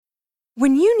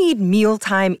When you need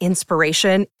mealtime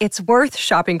inspiration, it's worth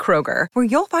shopping Kroger, where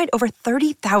you'll find over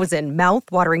 30,000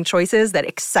 mouth-watering choices that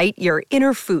excite your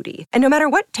inner foodie. And no matter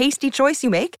what tasty choice you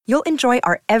make, you'll enjoy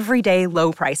our everyday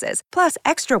low prices, plus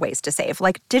extra ways to save,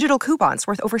 like digital coupons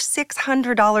worth over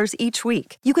 $600 each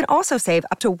week. You can also save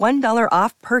up to $1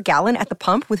 off per gallon at the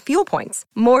pump with fuel points.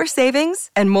 More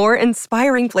savings and more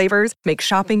inspiring flavors make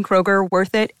shopping Kroger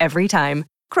worth it every time.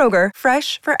 Kroger,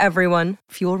 fresh for everyone.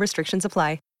 Fuel restrictions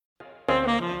apply.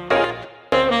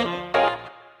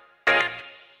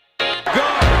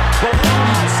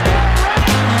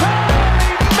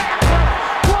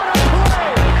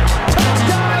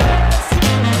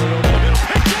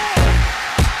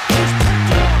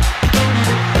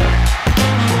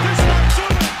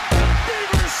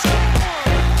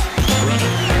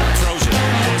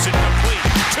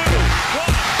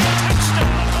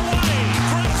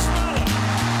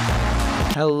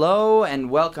 Hello and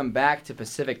welcome back to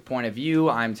Pacific Point of View.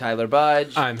 I'm Tyler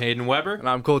Budge. I'm Hayden Weber. And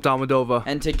I'm Colt Almadova.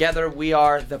 And together we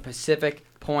are the Pacific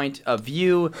Point of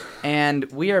View. And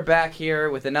we are back here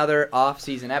with another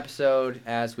off-season episode,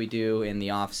 as we do in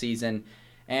the off-season.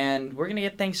 And we're going to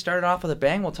get things started off with a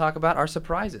bang. We'll talk about our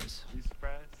surprises. You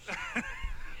surprised?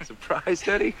 Surprised,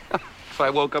 Eddie? If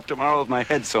I woke up tomorrow with my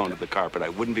head sewn to the carpet, I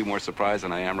wouldn't be more surprised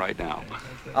than I am right now.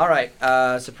 All right,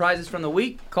 surprises from the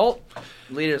week. Colt,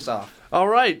 lead us off. All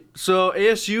right, so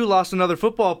ASU lost another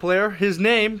football player. His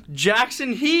name,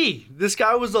 Jackson He. This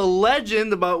guy was a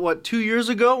legend about, 2 years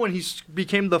ago when he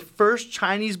became the first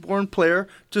Chinese-born player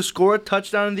to score a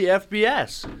touchdown in the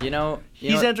FBS.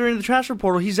 He's entering the transfer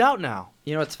portal. He's out now.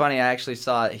 You know what's funny? I actually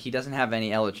saw he doesn't have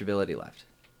any eligibility left.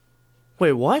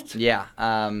 Wait, what? Yeah.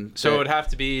 So it would have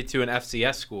to be to an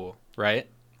FCS school, right?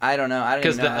 I don't know.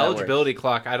 Because the eligibility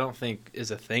clock, I don't think,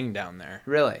 is a thing down there.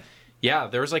 Really? Yeah,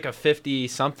 there was like a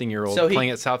 50-something-year-old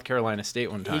playing at South Carolina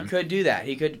State one time. He could do that.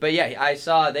 He could, but yeah, I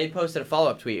saw they posted a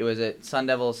follow-up tweet. It was at Sun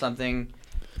Devil something.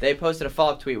 They posted a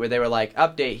follow-up tweet where they were like,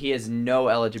 "Update: he has no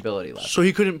eligibility left." So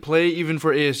he couldn't play even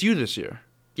for ASU this year.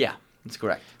 Yeah, that's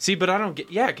correct. See, but I don't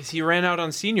get. Yeah, because he ran out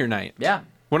on senior night. Yeah.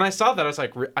 When I saw that, I was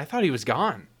like, I thought he was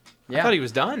gone. Yeah. I thought he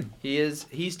was done. He's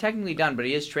technically done, but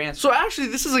he is transferred. So actually,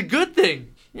 this is a good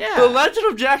thing. Yeah. The legend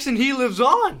of Jackson He lives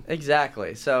on.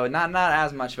 Exactly. So not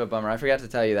as much of a bummer. I forgot to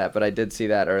tell you that, but I did see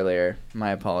that earlier.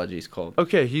 My apologies, Colt.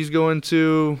 Okay, he's going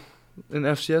to an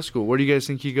FCS school. Where do you guys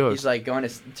think he goes? He's like going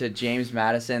to James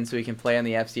Madison so he can play in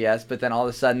the FCS, but then all of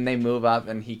a sudden they move up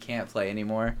and he can't play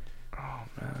anymore. Oh,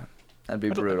 man. That'd be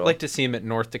brutal. I'd like to see him at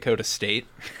North Dakota State.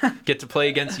 Get to play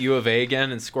against U of A again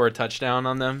and score a touchdown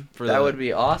on them. That would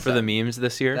be awesome. For the memes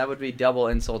this year. That would be double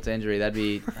insult to injury. That'd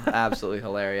be absolutely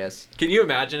hilarious. Can you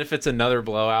imagine if it's another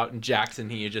blowout and Jackson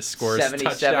He just scores a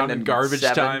touchdown in garbage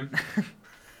time?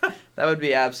 That would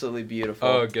be absolutely beautiful.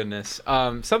 Oh, goodness.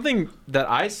 Something that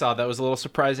I saw that was a little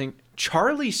surprising,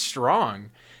 Charlie Strong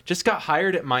just got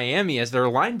hired at Miami as their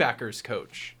linebackers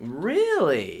coach.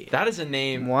 Really? That is a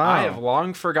name I have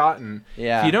long forgotten.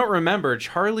 Yeah. If you don't remember,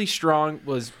 Charlie Strong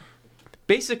was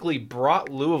basically brought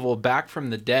Louisville back from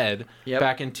the dead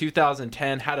back in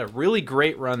 2010, had a really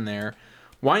great run there,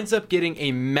 winds up getting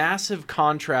a massive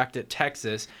contract at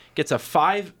Texas, gets a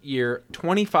 5-year,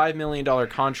 $25 million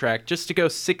contract just to go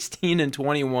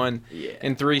 16-21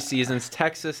 in 3 seasons.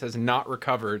 Texas has not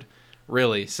recovered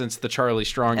really since the Charlie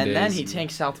Strong days. And then he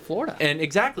tanked South Florida. And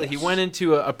exactly, he went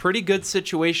into a pretty good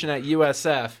situation at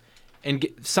USF and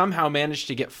somehow managed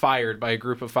to get fired by a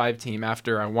group of 5 team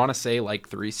after, I want to say, like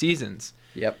 3 seasons.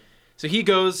 Yep. So he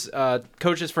goes,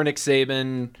 coaches for Nick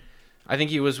Saban. I think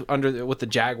he was with the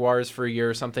Jaguars for a year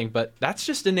or something, but that's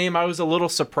just a name I was a little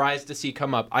surprised to see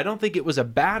come up. I don't think it was a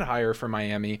bad hire for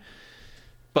Miami,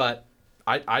 but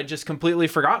I just completely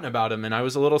forgotten about him, and I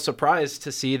was a little surprised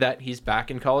to see that he's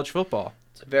back in college football.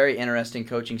 It's a very interesting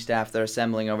coaching staff they're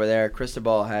assembling over there.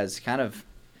 Cristobal has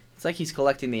it's like he's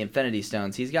collecting the Infinity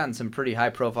Stones. He's gotten some pretty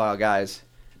high-profile guys.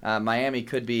 Miami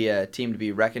could be a team to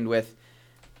be reckoned with.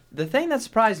 The thing that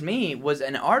surprised me was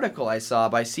an article I saw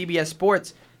by CBS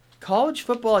Sports. College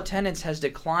football attendance has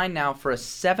declined now for a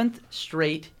 7th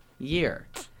straight year,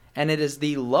 and it is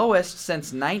the lowest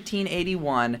since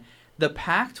 1981. The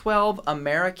Pac-12,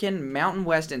 American, Mountain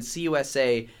West, and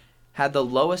CUSA had the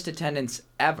lowest attendance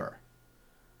ever.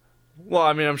 Well,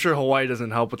 I mean, I'm sure Hawaii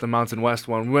doesn't help with the Mountain West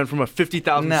one. We went from a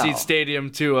 50,000-seat stadium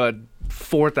to a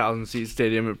 4,000-seat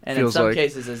stadium, and in some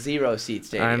cases, a 0-seat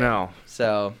stadium. I know.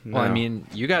 So, well, I mean,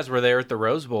 you guys were there at the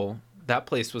Rose Bowl. That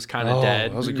place was kind of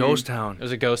dead. It was a ghost town. It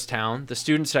was a ghost town. The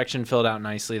student section filled out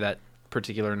nicely that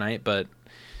particular night, but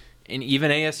in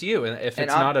even ASU, if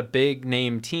it's not a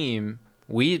big-name team,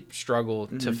 we struggle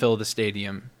to fill the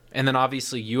stadium. And then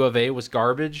obviously U of A was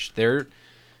garbage. Their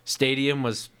stadium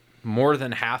was more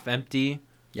than half empty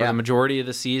for the majority of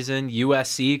the season.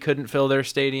 USC couldn't fill their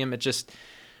stadium. It just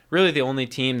really the only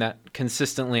team that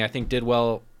consistently, I think, did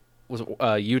well was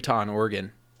Utah and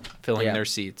Oregon filling their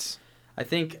seats. I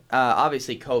think,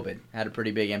 obviously, COVID had a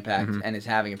pretty big impact and is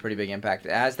having a pretty big impact.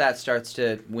 As that starts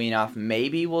to wean off,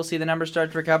 maybe we'll see the numbers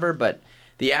start to recover, but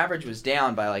the average was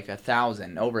down by like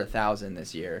 1,000, over 1,000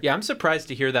 this year. Yeah, I'm surprised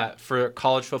to hear that for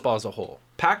college football as a whole.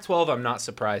 Pac-12, I'm not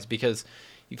surprised because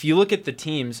if you look at the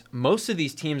teams, most of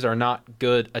these teams are not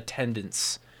good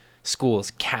attendance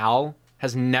schools. Cal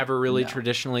has never really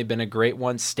traditionally been a great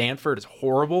one. Stanford is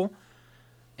horrible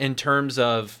in terms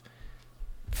of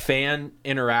fan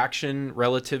interaction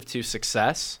relative to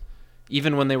success.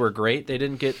 Even when they were great, they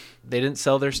didn't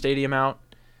sell their stadium out.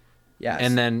 Yes.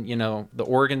 And then, the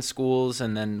Oregon schools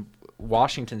and then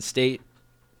Washington State.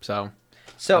 So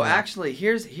actually,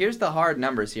 here's the hard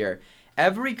numbers here.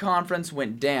 Every conference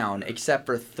went down except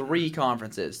for 3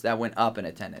 conferences that went up in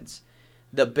attendance.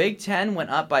 The Big Ten went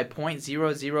up by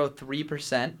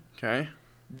 0.003%. Okay.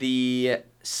 The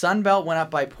Sun Belt went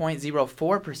up by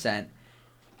 0.04%.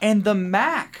 And the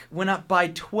MAC went up by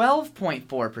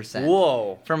 12.4%.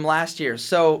 Whoa. From last year.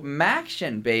 So,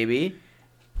 MACtion, baby.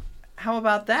 How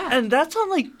about that? And that's on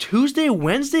like Tuesday,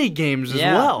 Wednesday games as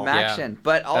well. MACtion. Yeah.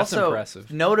 But also,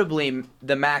 impressive. notably,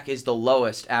 the MAC is the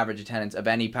lowest average attendance of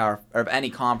any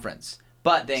conference.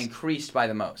 But they increased by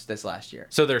the most this last year.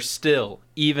 So they're still,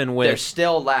 even with... They're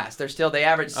still last. They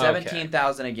average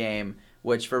 17,000 a game,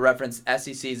 which for reference,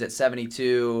 SEC's at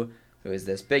 72. Who is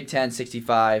this? Big Ten,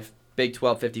 65. Big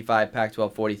 12, 55.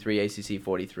 Pac-12, 43. ACC,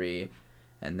 43.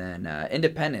 And then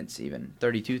Independents, even,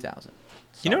 32,000.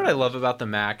 You know what I love about the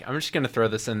MAC? I'm just going to throw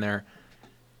this in there.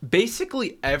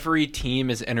 Basically, every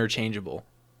team is interchangeable.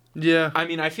 Yeah. I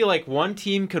mean, I feel like one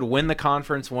team could win the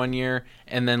conference one year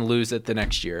and then lose it the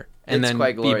next year. And it's then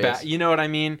quite glorious. You know what I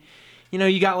mean?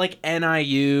 You got like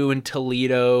NIU and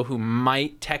Toledo who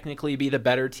might technically be the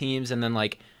better teams, and then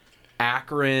like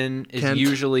Akron is Kent.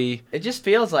 Usually... It just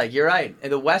feels like, you're right.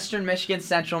 The Western Michigan,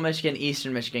 Central Michigan,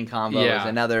 Eastern Michigan combo is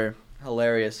another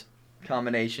hilarious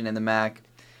combination in the MAC.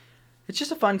 It's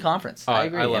just a fun conference. I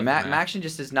agree. I love MACtion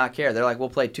just does not care. They're like, we'll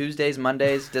play Tuesdays,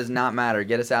 Mondays, does not matter.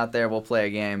 Get us out there, we'll play a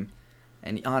game.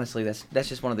 And honestly, that's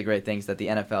just one of the great things that the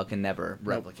NFL can never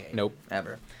replicate. Nope.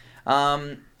 Ever.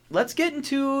 Let's get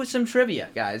into some trivia,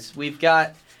 guys. We've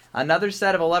got another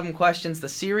set of 11 questions. The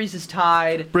series is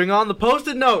tied. Bring on the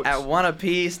Post-it notes. At 1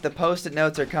 apiece. The Post-it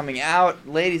notes are coming out.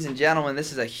 Ladies and gentlemen,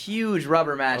 this is a huge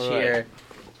rubber match here.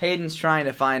 Hayden's trying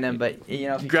to find them, but if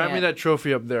you Grab me that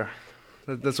trophy up there.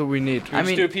 That's what we need. Can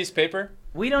we just do a piece of paper?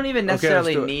 We don't even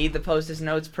necessarily need the Post-it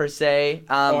notes per se.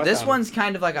 This one's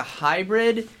kind of like a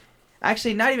hybrid.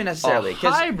 Actually, not even necessarily.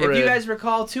 Because if you guys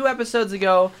recall, 2 episodes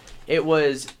ago, it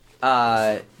was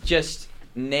just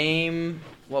name...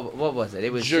 What was it?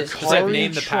 It was just... like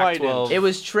name the Pac-12. It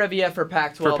was trivia for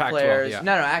Pac-12 players. Yeah.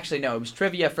 No. It was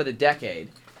trivia for the decade.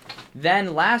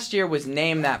 Then last year was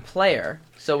name that player.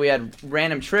 So we had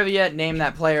random trivia, name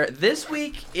that player. This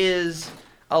week is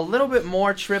a little bit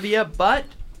more trivia, but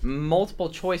multiple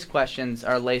choice questions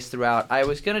are laced throughout. I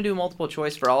was going to do multiple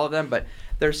choice for all of them, but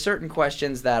there's certain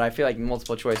questions that I feel like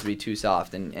multiple choice would be too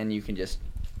soft, and you can just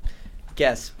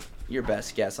guess your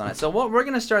best guess on it. So we're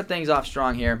going to start things off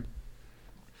strong here.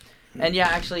 And yeah,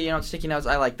 actually, sticky notes,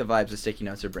 I like the vibes the sticky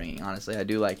notes are bringing, honestly. I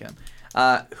do like them.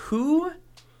 Who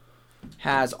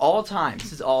has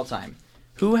this is all time,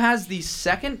 who has the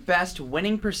second best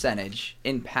winning percentage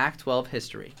in Pac-12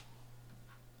 history?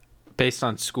 Based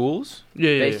on schools?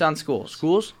 Yeah. Based on schools.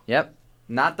 Schools? Yep.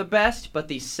 Not the best, but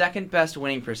the second best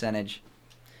winning percentage.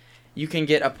 You can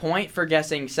get a point for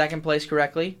guessing second place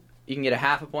correctly. You can get a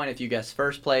half a point if you guess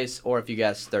first place or if you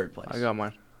guess third place. I got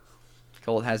mine.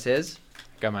 Cole has his.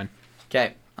 Got mine.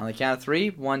 Okay. On the count of 3.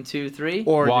 1, 2, 3.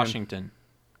 Oregon. Washington.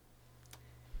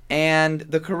 And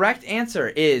the correct answer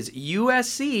is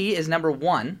USC is number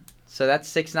 1. So that's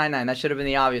 699. That should have been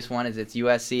the obvious one, as it's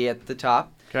USC at the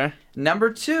top. Okay.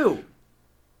 Number 2,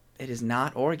 it is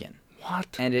not Oregon. What?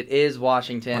 And it is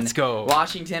Washington. Let's go.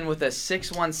 Washington with a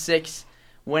 616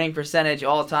 winning percentage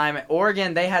all time.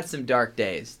 Oregon, they had some dark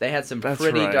days. They had some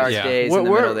pretty dark days in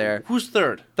the middle there. Who's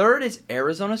third? Third is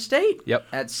Arizona State. Yep.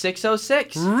 At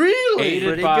 606. Really? Aided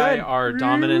Pretty by good. our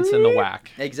dominance in the WAC.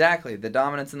 Exactly, the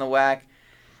dominance in the WAC.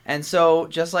 And so,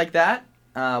 just like that,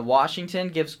 Washington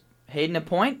gives Hayden a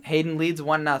point. Hayden leads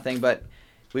 1-0, but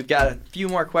we've got a few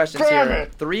more questions here.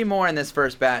 3 more in this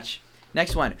first batch.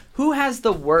 Next one. Who has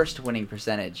the worst winning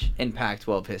percentage in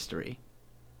Pac-12 history?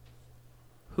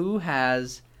 Who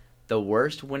has the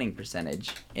worst winning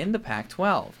percentage in the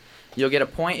Pac-12? You'll get a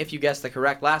point if you guess the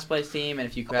correct last place team, and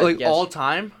if you guess... Like all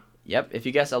time? Yep. If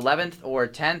you guess 11th or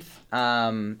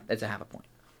 10th, it's a half a point.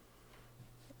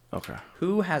 Okay.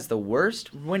 Who has the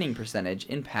worst winning percentage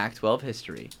in Pac-12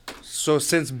 history? So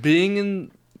since being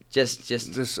in Just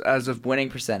this as of winning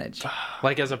percentage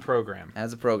Like as a program.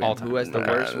 as a program. All time. Who has the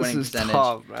worst winning this is percentage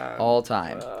tough, man. all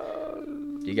time?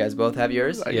 Do you guys both have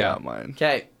yours? I Yeah. got mine.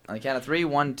 Okay. On the count of 3,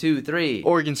 1, 2, 3.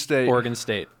 Oregon State. Oregon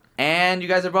State. And you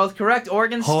guys are both correct.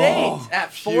 Oregon State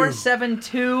at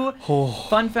 472.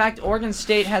 Fun fact, Oregon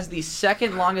State has the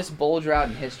second longest bowl drought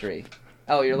in history.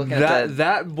 Oh, you're looking at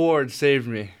That board saved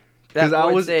me. That Because I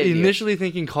board was saved you. initially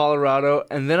thinking Colorado,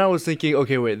 and then I was thinking,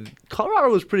 okay, wait, Colorado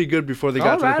was pretty good before they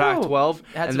got to the Colorado Pac-12, had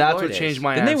some and that's glory what days. changed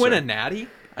my Didn't answer. they win a natty?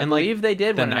 I believe they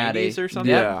did the win a natty. 90s or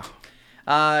something? Yeah.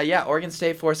 Yeah, Oregon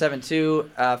State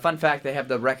 472. Fun fact, they have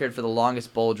the record for the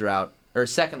longest bowl drought, or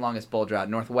second longest bowl drought.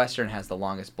 Northwestern has the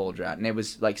longest bowl drought, and it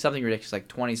was like something ridiculous, like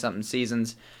 20-something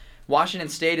seasons. Washington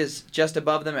State is just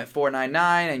above them at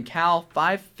 499, and Cal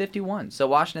 551. So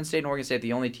Washington State and Oregon State,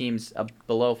 the only teams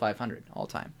below 500 all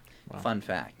time. Wow. Fun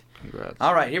fact. Congrats.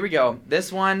 All right, here we go.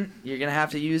 This one, you're going to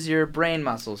have to use your brain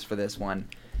muscles for this one.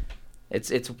 It's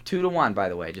 2-1, by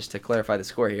the way, just to clarify the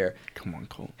score here. Come on,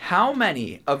 Cole. How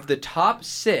many of the top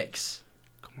 6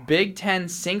 Big Ten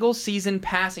single-season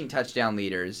passing touchdown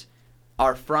leaders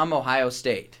are from Ohio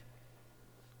State?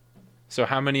 So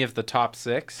how many of the top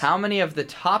 6? How many of the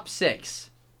top 6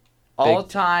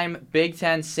 all-time Big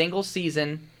Ten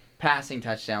single-season passing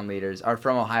touchdown leaders are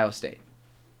from Ohio State?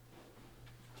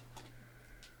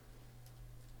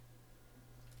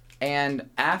 And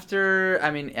after,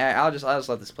 I'll just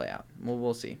let this play out.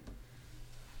 We'll see.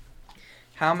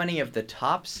 How many of the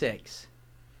top 6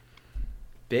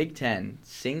 Big Ten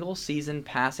single-season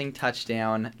passing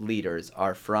touchdown leaders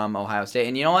are from Ohio State?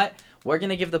 And you know what? We're going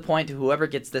to give the point to whoever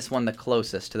gets this one the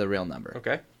closest to the real number.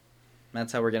 Okay.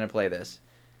 That's how we're going to play this.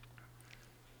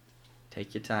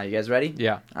 Take your time. You guys ready?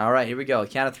 Yeah. All right, here we go.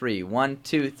 Count of 3. 1,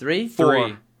 2, 3.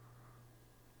 3.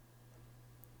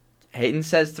 Hayden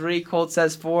says 3. Colt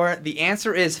says 4. The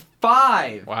answer is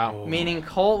 5. Wow. Meaning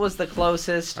Colt was the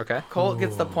closest. Okay. Colt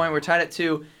gets the point. We're tied at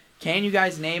 2. Can you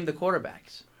guys name the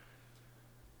quarterbacks?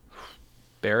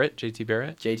 Barrett, JT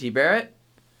Barrett. JT Barrett,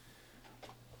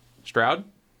 Stroud.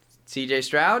 CJ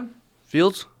Stroud,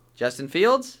 Fields? Justin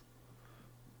Fields,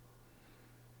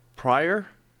 Pryor?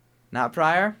 not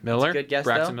Pryor. Miller? That's a good guess,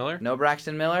 Braxton though. Miller? No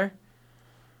Braxton Miller.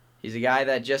 He's a guy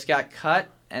that just got cut,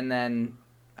 and then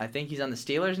I think he's on the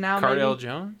Steelers now, Cardell maybe?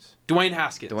 Jones? Dwayne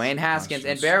Haskins. Dwayne Haskins.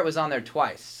 And Barrett was on there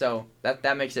twice, so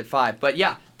that makes it 5. But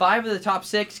yeah, 5 of the top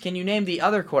 6. Can you name the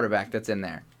other quarterback that's in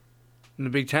there? In the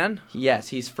Big Ten? Yes,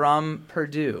 he's from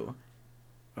Purdue.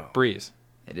 Breeze.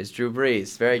 It is Drew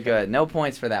Brees. Very good. No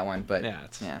points for that one, but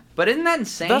Yeah, But isn't that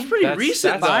insane? That's pretty That's-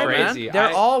 recent, that's though, crazy. man.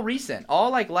 They're all recent,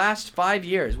 all like last 5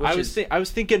 years. Which I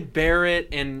was thinking Barrett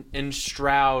and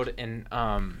Stroud and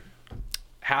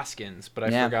Haskins, but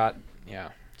I forgot. Yeah.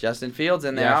 Justin Fields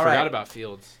in there. Yeah, I all forgot right. about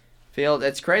Fields. Field.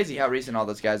 It's crazy how recent all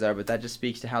those guys are, but that just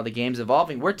speaks to how the game's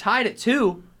evolving. We're tied at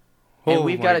 2, and Oh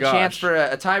we've my got a chance gosh. for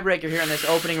a tiebreaker here in this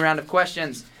opening round of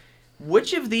questions.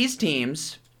 Which of these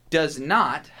teams does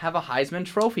not have a Heisman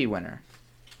Trophy winner?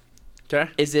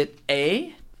 Okay. Is it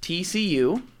A,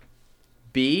 TCU,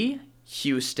 B,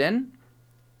 Houston,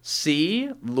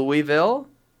 C, Louisville,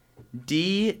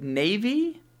 D,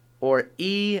 Navy, or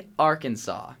E,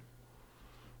 Arkansas?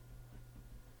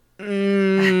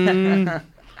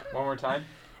 One more time.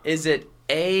 Is it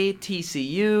A,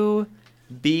 TCU,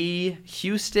 B,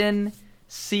 Houston,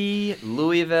 C,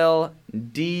 Louisville,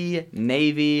 D,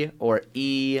 Navy, or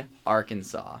E,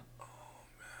 Arkansas?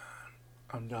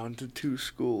 I'm down to 2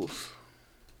 schools.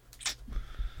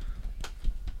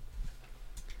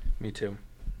 Me too.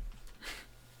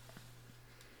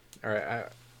 All right,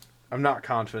 I'm not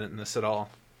confident in this at all.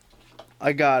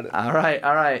 I got it. All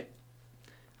right.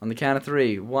 On the count of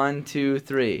 3. 1, 2,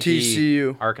 3.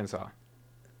 TCU. Arkansas.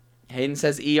 Hayden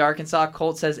says E, Arkansas.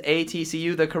 Colt says A,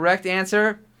 TCU. The correct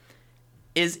answer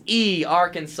is E,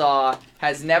 Arkansas.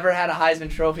 Has never had a Heisman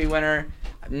Trophy winner.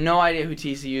 I have no idea who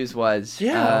TCU's was.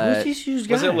 Yeah, who's TCU's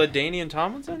guy? Was it LaDainian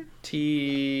Tomlinson?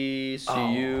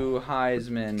 TCU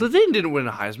Heisman. But they didn't win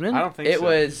a Heisman. I don't think It so.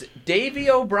 was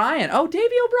Davy O'Brien. Oh,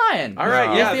 Davy O'Brien. All right,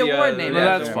 No. yeah. the award named Well,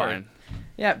 after that's him. fine.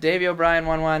 Yeah, Davy O'Brien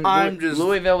won one. I'm just-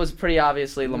 Louisville was pretty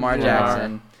obviously Lamar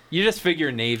Jackson. You just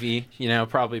figure Navy,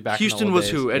 probably back Houston in the old was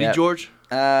days. who? Eddie Yep. George?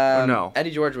 no? Eddie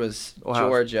George was Ohio.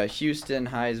 Georgia. Houston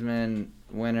Heisman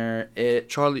winner.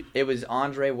 Charlie. It was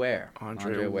Andre Ware.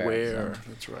 Andre Ware. so-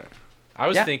 That's right. I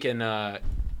was Yeah. thinking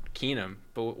Keenum,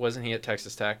 but wasn't he at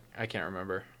Texas Tech? I can't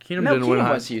remember. Keenum No, didn't win Keenum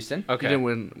a was Houston. Okay. He didn't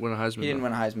win a Heisman. He didn't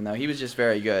win a Heisman, though. He was just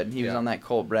very good. He was Yeah. on that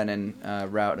Colt Brennan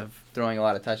route of throwing a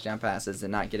lot of touchdown passes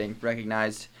and not getting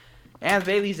recognized. And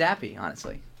Bailey Zappi,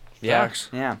 honestly. Yeah. Facts.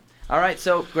 Yeah. All right,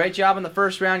 so great job in the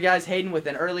first round, guys. Hayden with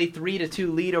an early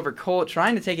 3-2 lead over Colt,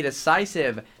 trying to take a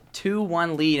decisive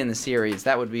 2-1 lead in the series.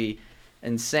 That would be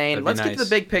insane. That'd be Let's get to nice.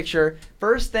 the big picture.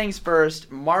 First things first,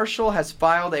 Marshall has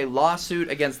filed a lawsuit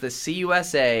against the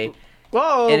CUSA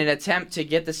Whoa! in an attempt to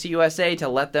get the CUSA to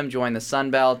let them join the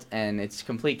Sun Belt, and it's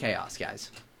complete chaos,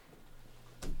 guys.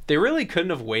 They really couldn't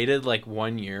have waited like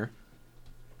 1 year.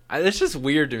 It's just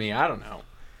weird to me. I don't know.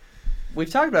 We've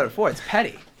talked about it before. It's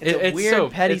petty. It's a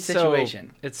weird, petty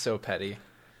situation. It's so petty.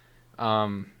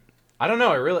 I don't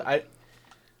know.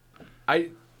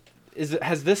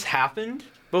 Has this happened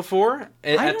before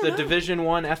at don't the know. Division I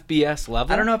FBS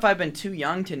level? I don't know if I've been too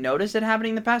young to notice it happening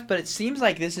in the past, but it seems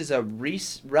like this is a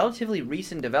relatively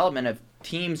recent development of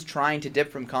teams trying to dip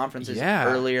from conferences Yeah.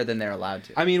 earlier than they're allowed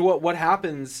to. I mean, what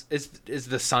happens is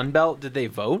the Sun Belt, did they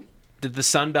vote? Did the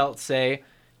Sun Belt say,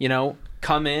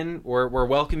 come in, we're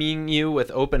welcoming you with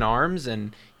open arms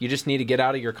and you just need to get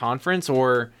out of your conference?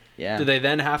 Or Yeah. do they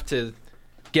then have to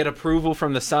get approval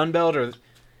from the Sun Belt? Or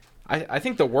I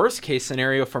think the worst case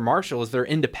scenario for Marshall is they're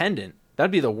independent. That'd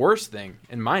be the worst thing,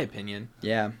 in my opinion.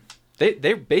 Yeah. They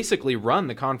basically run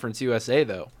the Conference USA,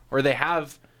 though. Or they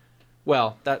have,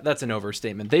 well, that's an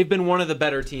overstatement. They've been one of the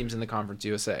better teams in the Conference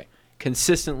USA.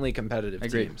 Consistently competitive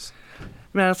Agreed. teams.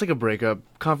 Man, it's like a breakup.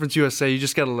 Conference USA, you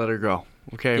just got to let her go.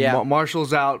 Okay? Yeah.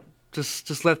 Marshall's out.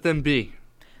 Just let them be.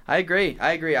 I agree.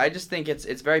 I just think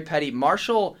it's very petty.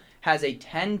 Marshall has a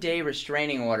 10-day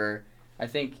restraining order. I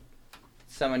think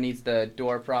someone needs the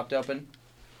door propped open.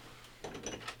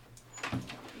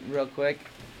 Real quick.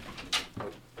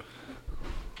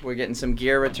 We're getting some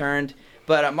gear returned.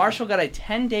 But Marshall got a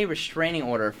 10-day restraining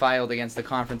order filed against the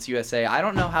Conference USA. I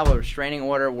don't know how a restraining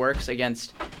order works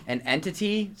against an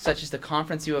entity such as the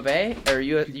Conference U of A or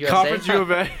USA. Conference U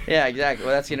of A. Yeah, exactly.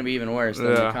 Well, that's going to be even worse than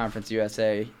the Yeah. Conference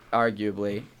USA,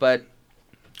 arguably. But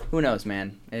who knows,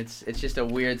 man? It's just a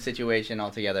weird situation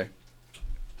altogether.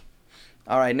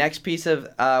 All right, next piece of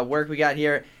work we got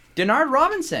here. Denard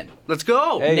Robinson, Let's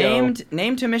go. Hey.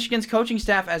 named to Michigan's coaching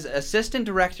staff as Assistant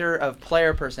Director of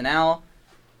Player Personnel.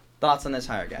 Thoughts on this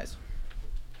hire, guys?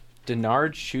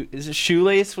 Denard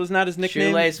Shoelace was not his nickname?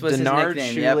 Shoelace was his Denard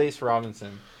nickname, yep. Shoelace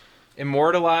Robinson.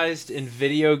 Immortalized in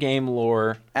video game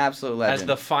lore Absolute legend. as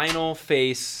the final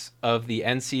face of the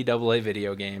NCAA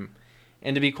video game.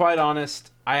 And to be quite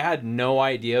honest, I had no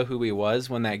idea who he was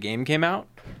when that game came out.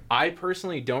 I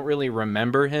personally don't really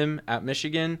remember him at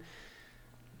Michigan,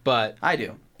 but I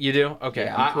do. you do? Okay.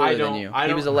 Yeah, I'm cooler I than don't, you. I He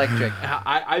don't, was electric.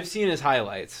 I've seen his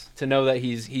highlights to know that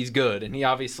he's good, and he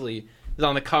obviously is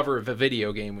on the cover of a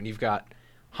video game when you've got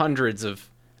hundreds of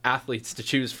athletes to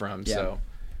choose from. Yeah. So,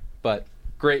 but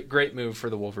great move for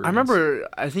the Wolverines. I remember,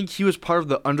 I think he was part of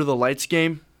the Under the Lights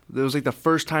game. It was like the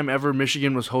first time ever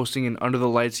Michigan was hosting an Under the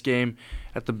Lights game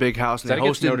at the Big House. And that they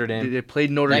against hosted Notre Dame? They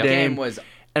played Notre That Dame. game was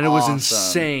and it was awesome.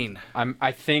 insane.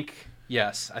 I think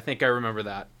yes, I think I remember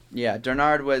that. Yeah,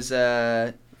 Denard was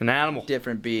a An animal.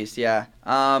 different beast, yeah.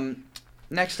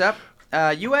 Next up,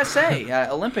 USA,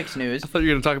 Olympics news. I thought you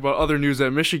were going to talk about other news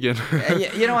at Michigan.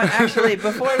 You know what? Actually,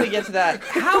 before we get to that,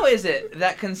 how is it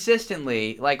that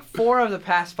consistently, like 4 of the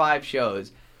past 5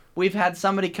 shows, we've had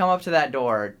somebody come up to that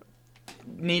door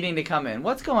needing to come in?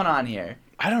 What's going on here?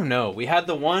 I don't know. We had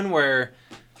the one where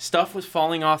stuff was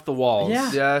falling off the walls.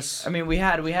 Yeah. Yes. I mean, we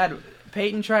had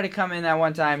Peyton try to come in that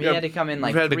one time. He Yeah, had to come in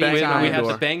like we've had 3 banging times. on We the had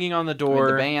door. the banging on the We had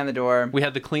door. the bang on the door. We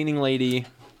had the cleaning lady.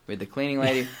 We had the cleaning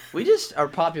lady. We just are a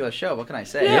popular show. What can I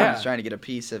say? Yeah. I'm just trying to get a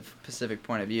piece of Pacific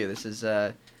point of view. This is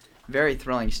very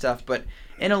thrilling stuff. But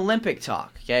in Olympic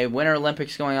talk, okay, Winter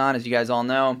Olympics going on, as you guys all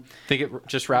know. I think it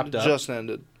just wrapped up. Just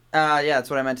ended. Yeah, that's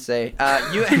what I meant to say.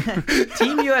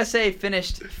 Team USA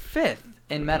finished 5th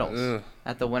in medals Ugh.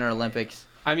 at the Winter Olympics.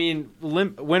 I mean,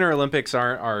 Winter Olympics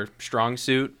aren't our strong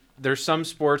suit. There's some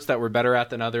sports that we're better at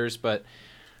than others, but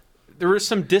there were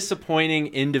some disappointing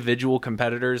individual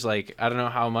competitors. Like, I don't know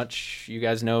how much you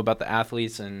guys know about the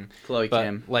athletes and Chloe but,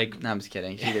 Kim. like, No, I'm just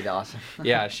kidding. She did awesome.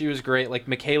 yeah, she was great. Like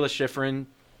Michaela Schifrin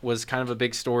was kind of a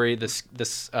big story. This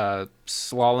slalom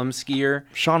skier.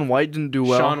 Shaun White didn't do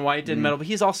well. Shaun White didn't medal, but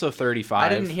he's also 35. I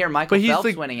didn't hear Michael But he's Phelps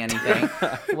like- winning anything.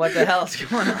 What the hell's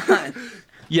going on?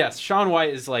 Yes, Shaun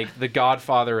White is like the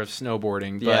godfather of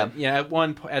snowboarding. But Yeah.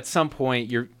 at some point,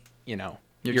 You're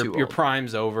too your old.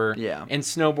 prime's over. Yeah. And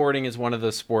snowboarding is one of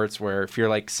those sports where if you're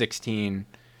like 16,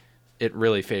 it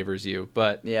really favors you.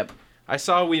 But Yep. I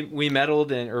saw we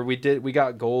medaled we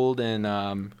got gold in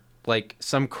like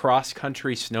some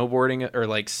cross-country snowboarding or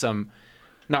like some,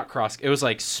 not cross, it was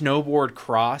like snowboard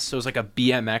cross. So it was like a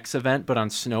BMX event, but on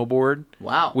snowboard.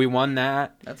 Wow. We won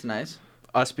that. That's nice.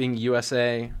 Us being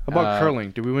USA. How about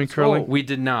curling? Did we win curling? We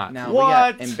did not. No,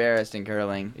 What? we got embarrassed in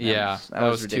curling. That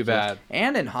was too bad.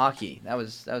 And in hockey, that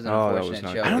was an Oh, that was unfortunate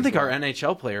not show. I don't as think well. our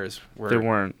NHL players were. They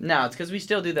weren't. No, it's because we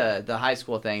still do the high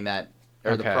school thing the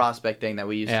Okay. prospect thing that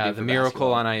we used to do. Yeah, for the Miracle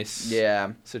basketball. on Ice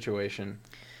Yeah. situation.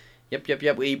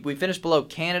 Yep. We finished below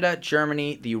Canada,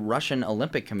 Germany, the Russian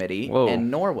Olympic Committee, Whoa. and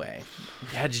Norway.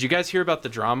 Yeah, did you guys hear about the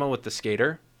drama with the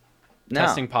skater No.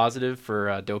 testing positive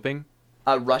for doping?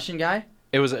 A Russian guy?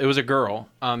 It was a girl.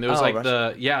 It was like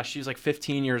Russian. she was like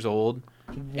 15 years old.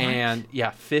 And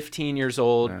 15 years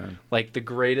old, Man. like the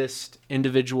greatest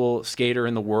individual skater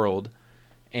in the world.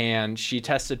 And she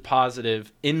tested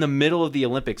positive in the middle of the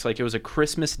Olympics. Like it was a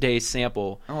Christmas Day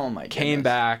sample. Oh my goodness. Came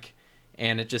back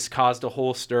and it just caused a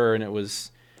whole stir. And it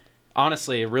was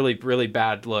honestly a really, really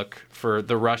bad look for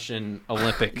the Russian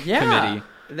Olympic Committee.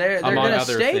 They're among going to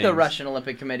other stay the things. Russian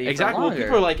Olympic Committee Exactly. for Well, longer.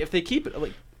 people are like, if they keep it,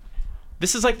 like,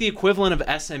 this is like the equivalent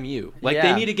of SMU. Like, Yeah.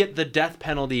 they need to get the death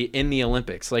penalty in the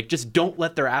Olympics. Like, just don't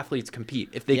let their athletes compete.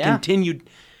 If they Yeah. continue,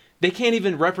 they can't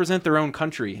even represent their own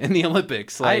country in the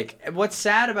Olympics. Like, What's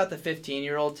sad about the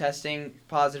 15-year-old testing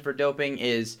positive for doping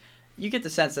is you get the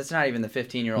sense that's not even the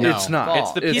 15-year-old. No. It's not. fault.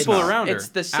 It's the It's people not. around her. It's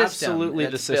the system. Absolutely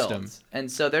the that's system. built.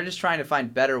 And so they're just trying to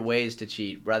find better ways to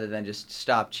cheat rather than just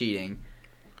stop cheating.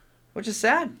 Which is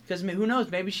sad, because who knows?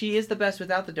 Maybe she is the best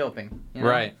without the doping. You know?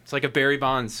 Right. It's like a Barry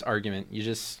Bonds argument. You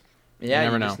just Yeah,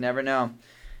 never know. just never know.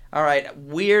 All right,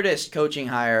 weirdest coaching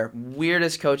hire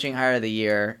of the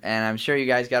year, and I'm sure you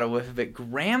guys got a whiff of it.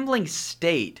 Grambling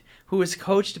State, who was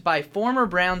coached by former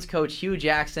Browns coach Hugh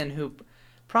Jackson, who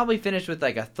probably finished with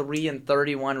like a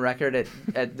 3-31 record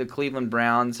at the Cleveland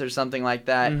Browns or something like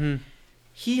that. Mm-hmm.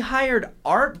 He hired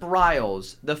Art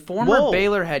Briles, the former Whoa.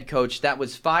 Baylor head coach that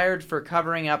was fired for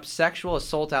covering up sexual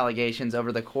assault allegations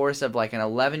over the course of like an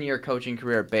 11-year coaching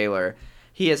career at Baylor.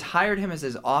 He has hired him as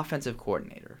his offensive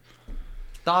coordinator.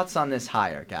 Thoughts on this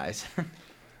hire, guys?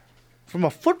 From a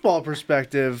football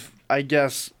perspective, I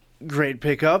guess great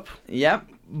pickup. Yep.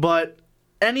 But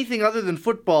anything other than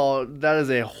football, that is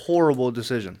a horrible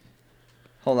decision.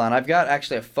 Hold on. I've got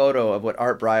actually a photo of what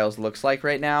Art Briles looks like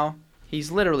right now. He's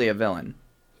literally a villain.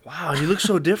 Wow, he looks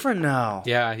so different now.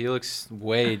 Yeah, he looks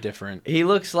way different. He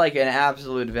looks like an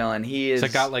absolute villain. He is.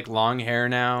 He's got like long hair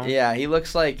now. Yeah, he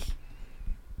looks like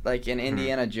in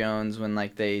Indiana Jones when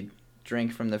like they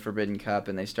drink from the Forbidden Cup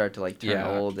and they start to like turn Yeah.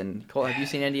 old. And Cole, have you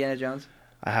seen Indiana Jones?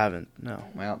 I haven't, no.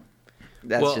 Well,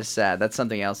 that's just sad. That's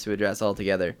something else to address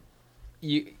altogether.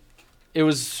 It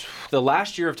was the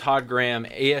last year of Todd Graham.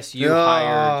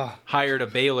 ASU hired a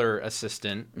Baylor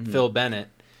assistant, Phil Bennett.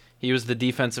 He was the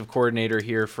defensive coordinator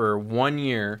here for 1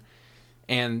 year,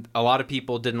 and a lot of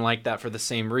people didn't like that for the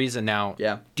same reason. Now,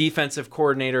 defensive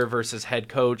coordinator versus head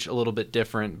coach, a little bit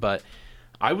different, but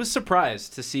I was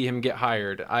surprised to see him get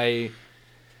hired. I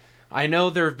know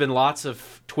there have been lots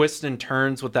of twists and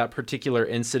turns with that particular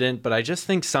incident, but I just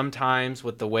think sometimes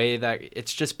with the way that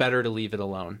it's just better to leave it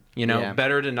alone.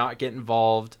 Better to not get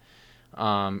involved.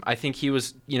 I think he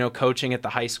was, coaching at the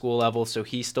high school level, so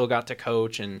he still got to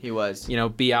coach and he was,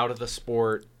 be out of the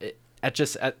sport.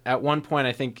 At one point,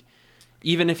 I think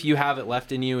even if you have it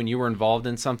left in you and you were involved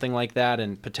in something like that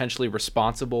and potentially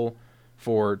responsible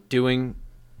for doing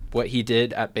what he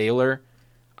did at Baylor,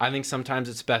 I think sometimes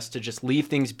it's best to just leave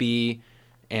things be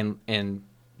and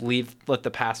let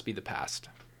the past be the past.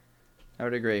 I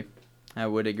would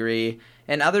agree.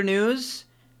 In other news,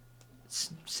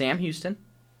 Sam Houston,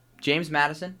 James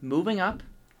Madison moving up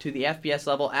to the FBS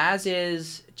level, as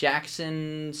is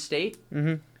Jackson State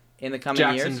in the coming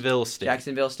years.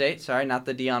 Jacksonville State. Sorry, not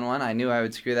the Dion one. I knew I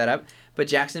would screw that up. But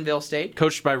Jacksonville State.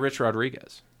 Coached by Rich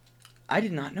Rodriguez. I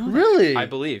did not know that. Really? I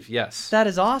believe, yes. That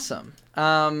is awesome.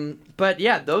 But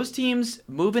yeah, those teams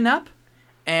moving up,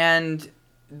 and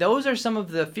those are some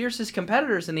of the fiercest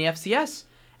competitors in the FCS.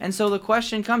 And so the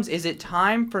question comes, is it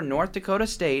time for North Dakota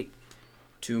State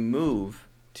to move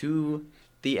to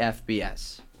the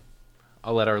FBS?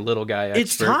 I'll let our little guy expert.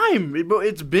 It's time.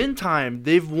 It's been time.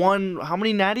 They've won how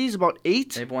many natties? About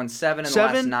 8? They've won 7 in the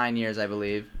last 9 years, I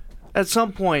believe. At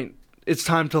some point, it's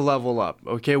time to level up,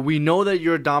 okay? We know that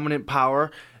you're a dominant power.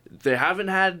 They haven't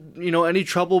had, any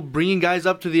trouble bringing guys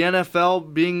up to the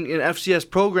NFL, being an FCS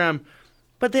program,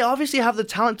 but they obviously have the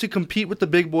talent to compete with the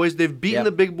big boys. They've beaten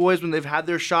the big boys when they've had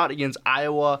their shot against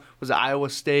Iowa. Was it Iowa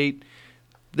State?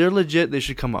 They're legit. They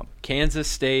should come up. Kansas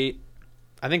State.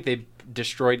 I think they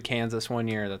destroyed Kansas 1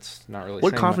 year. That's not really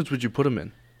What saying conference would you put them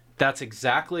in? That's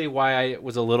exactly why I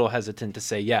was a little hesitant to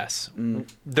say yes.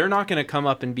 They're not going to come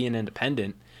up and be an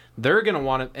independent. They're going to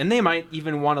want to, and they might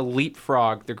even want to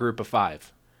leapfrog the group of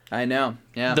 5. I know.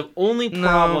 Yeah. The only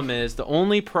problem is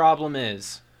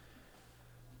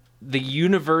the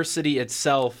university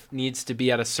itself needs to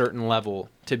be at a certain level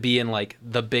to be in like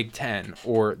the Big 10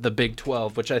 or the Big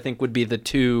 12, which I think would be the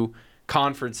 2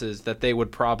 conferences that they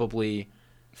would probably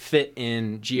fit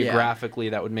in geographically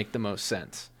that would make the most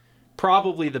sense.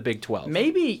 Probably the Big 12.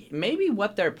 Maybe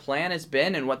what their plan has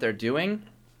been and what they're doing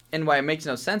and why it makes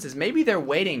no sense is maybe they're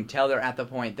waiting till they're at the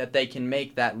point that they can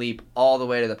make that leap all the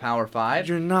way to the Power 5.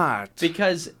 You're not.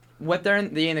 Because what they're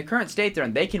in the current state they're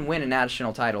in, they can win a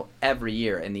national title every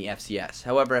year in the FCS.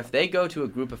 However, if they go to a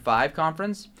Group of 5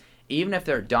 conference, even if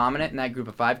they're dominant in that Group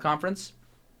of 5 conference,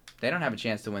 they don't have a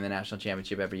chance to win the national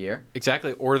championship every year.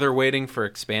 Exactly. Or they're waiting for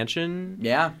expansion.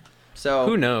 Yeah. So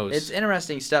who knows? It's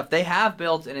interesting stuff. They have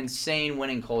built an insane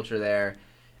winning culture there,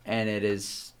 and it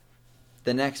is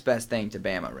the next best thing to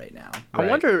Bama right now. I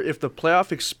wonder if the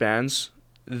playoff expands,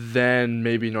 then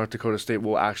maybe North Dakota State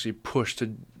will actually push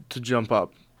to jump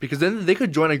up. Because then they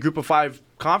could join a Group of 5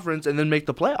 conference and then make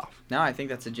the playoff. No, I think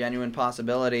that's a genuine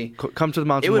possibility. Come to the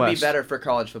Mountain West. It would be better for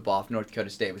college football if North Dakota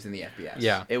State was in the FBS.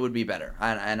 Yeah. It would be better.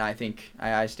 And I think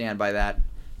I stand by that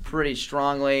pretty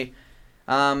strongly.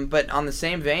 But on the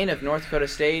same vein, if North Dakota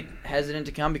State hesitant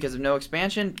to come because of no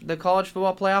expansion, the college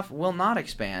football playoff will not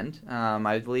expand.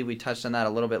 I believe we touched on that a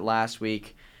little bit last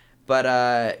week.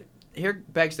 But here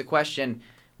begs the question,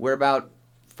 we're about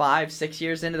 5-6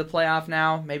 years into the playoff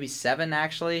now, maybe 7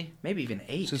 actually, maybe even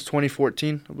 8. Since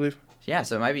 2014, I believe. Yeah,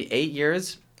 so it might be 8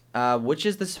 years. Which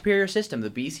is the superior system, the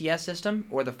BCS system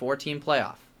or the 4-team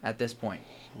playoff at this point,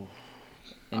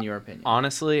 in your opinion?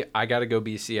 Honestly, I got to go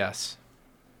BCS.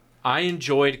 I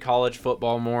enjoyed college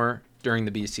football more during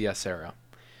the BCS era.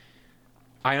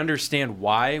 I understand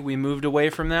why we moved away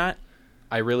from that.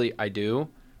 I do.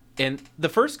 And the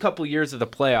first couple years of the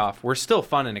playoff were still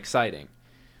fun and exciting.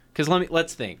 Because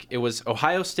let's think. It was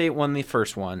Ohio State won the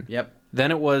first one. Yep.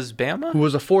 Then it was Bama? Who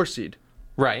was a 4 seed.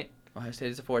 Right. Ohio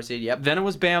State is a 4 seed, yep. Then it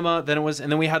was Bama,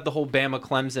 and then we had the whole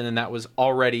Bama-Clemson, and that was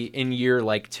already in year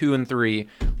like 2 and 3.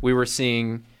 We were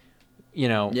seeing,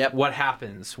 what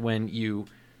happens when you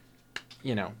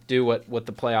do what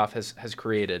the playoff has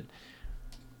created.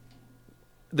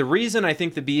 The reason I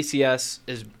think the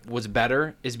BCS was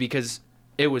better is because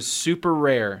it was super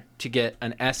rare to get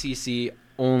an SEC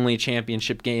only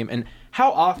championship game. And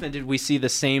how often did we see the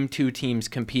same 2 teams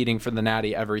competing for the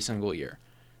Natty every single year?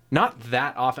 Not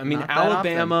that often. I mean,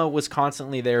 Alabama was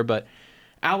constantly there, but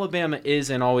Alabama is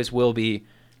and always will be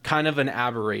kind of an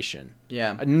aberration.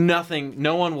 Yeah.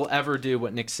 No one will ever do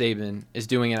what Nick Saban is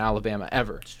doing in Alabama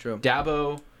ever. It's true.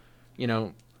 Dabo,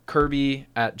 Kirby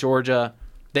at Georgia,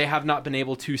 they have not been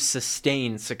able to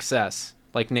sustain success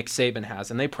like Nick Saban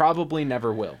has, and they probably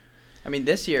never will. I mean,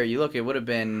 this year, you look, it would have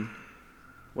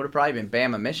probably been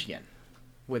Bama, Michigan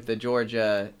with the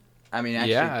Georgia. I mean,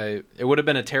 actually. Yeah, it would have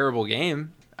been a terrible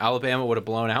game. Alabama would have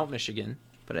blown out Michigan.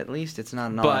 But at least it's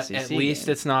not an all-SEC game. But at least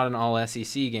it's not an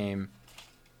all-SEC game.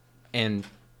 And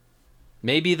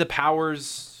maybe the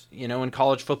powers, in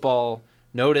college football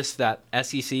noticed that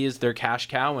SEC is their cash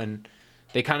cow, and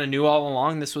they kind of knew all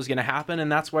along this was going to happen,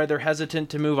 and that's why they're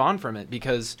hesitant to move on from it,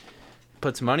 because it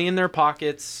puts money in their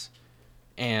pockets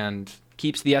and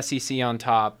keeps the SEC on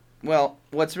top. Well,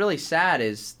 what's really sad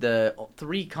is the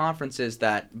 3 conferences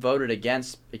that voted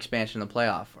against expansion of the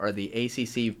playoff are the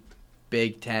ACC,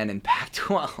 Big 10, and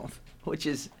Pac-12, which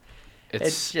is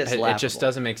it's just laughable. It just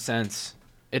doesn't make sense.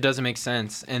 It doesn't make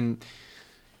sense. And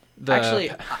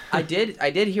actually, I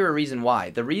did hear a reason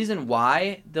why. The reason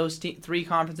why those 3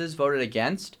 conferences voted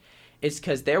against is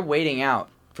because they're waiting out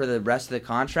for the rest of the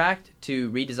contract to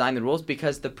redesign the rules,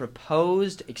 because the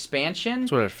proposed expansion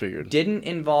That's what I figured. Didn't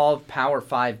involve Power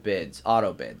 5 bids,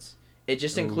 auto bids. It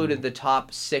just included the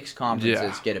top 6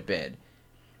 conferences get a bid.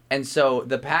 And so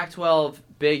the Pac-12,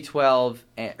 Big 12,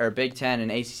 or Big 10 and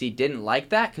ACC didn't like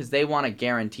that because they want a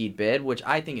guaranteed bid, which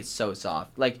I think is so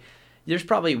soft. Like, there's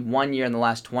probably 1 year in the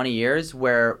last 20 years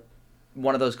where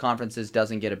one of those conferences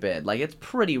doesn't get a bid. Like, it's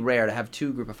pretty rare to have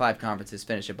 2 Group of 5 conferences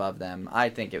finish above them. I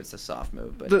think it was a soft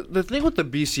move. But the thing with the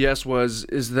BCS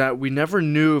is that we never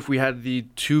knew if we had the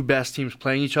 2 best teams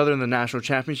playing each other in the national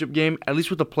championship game. At least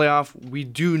with the playoff, we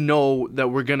do know that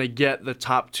we're going to get the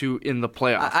top 2 in the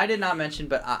playoff. I did not mention,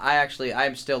 but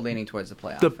I'm still leaning towards the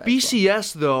playoff. The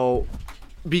BCS, though,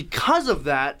 because of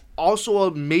that, also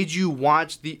made you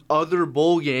watch the other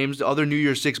bowl games, the other New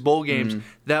Year's Six bowl games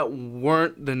that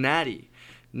weren't the Natty.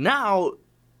 Now,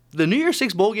 the New Year's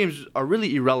Six bowl games are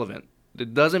really irrelevant.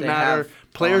 It doesn't matter.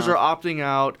 Players are opting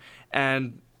out,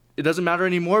 and it doesn't matter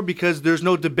anymore because there's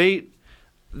no debate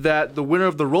that the winner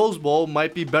of the Rose Bowl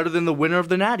might be better than the winner of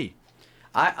the Natty.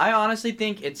 I honestly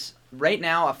think it's right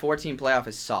now a 14 playoff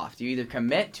is soft. You either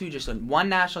commit to just one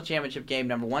national championship game,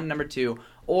 number 1, number 2,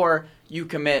 or you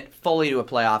commit fully to a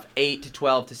playoff, 8 to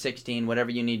 12 to 16,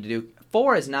 whatever you need to do.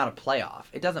 4 is not a playoff.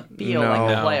 It doesn't feel like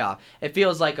a playoff. It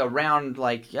feels like a round,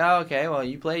 like, oh, okay, well,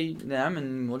 you play them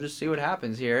and we'll just see what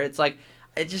happens here. It's like,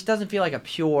 it just doesn't feel like a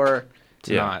pure.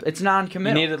 It's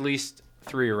non-committal. You need at least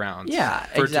 3 rounds. Yeah,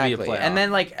 for exactly. It to be a playoff. And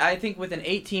then, like, I think with an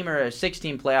 8-team or a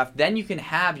 6-team playoff, then you can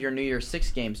have your New Year's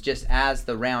 6 games just as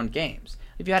the round games.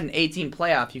 If you had an 8-team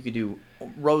playoff, you could do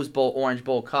Rose Bowl, Orange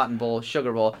Bowl, Cotton Bowl,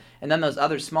 Sugar Bowl, and then those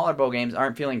other smaller bowl games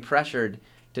aren't feeling pressured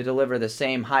to deliver the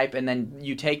same hype, and then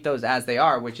you take those as they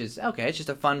are, which is, okay, it's just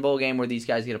a fun bowl game where these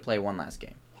guys get to play one last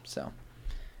game. So,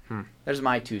 there's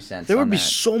my 2 cents. There would be that.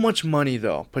 so much money,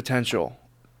 though, potential,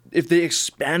 if they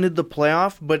expanded the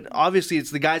playoff, but obviously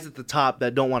it's the guys at the top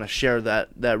that don't want to share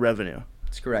that revenue.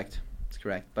 It's correct.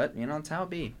 But, it's how it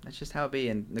be. That's just how it be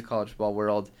in the college football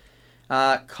world.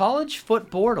 College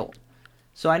football.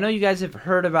 So I know you guys have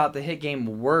heard about the hit game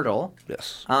Wordle.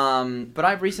 Yes. But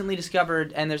I've recently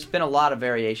discovered, and there's been a lot of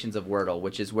variations of Wordle,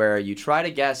 which is where you try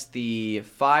to guess the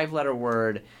 5-letter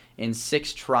word in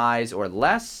 6 tries or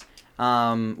less.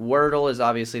 Wordle is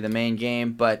obviously the main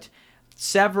game, but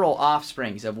several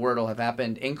offsprings of Wordle have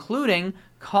happened, including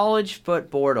College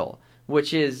Football,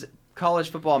 which is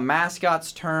college football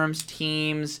mascots, terms,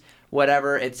 teams,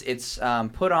 whatever. It's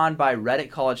put on by Reddit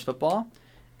College Football.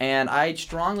 And I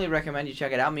strongly recommend you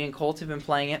check it out. Me and Colt have been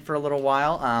playing it for a little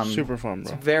while. Super fun,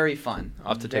 bro. It's very fun.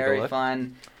 I'll have to take a very look.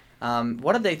 fun.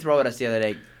 What did they throw at us the other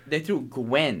day? They threw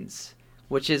Gwens,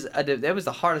 which is that was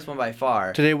the hardest one by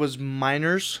far. Today was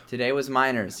Miners. Today was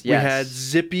Miners. Yes. We had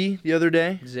Zippy the other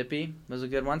day. Zippy was a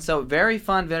good one. So very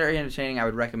fun, very entertaining. I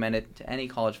would recommend it to any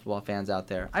college football fans out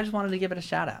there. I just wanted to give it a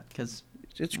shout out because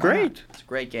it's great. It's a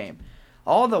great game.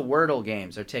 All the Wordle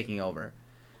games are taking over.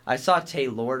 I saw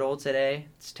Taylordle today.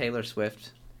 It's Taylor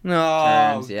Swift.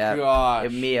 No, yeah.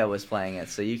 gosh. Mia was playing it,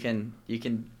 so you can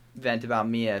vent about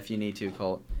Mia if you need to,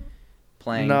 Colt.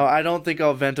 Playing. No, I don't think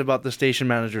I'll vent about the station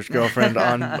manager's girlfriend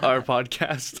on our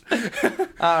podcast.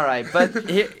 All right, but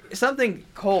something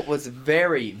Colt was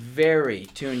very, very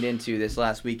tuned into this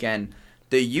last weekend.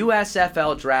 The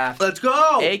USFL draft. Let's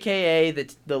go! AKA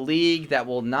the league that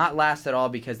will not last at all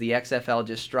because the XFL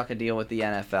just struck a deal with the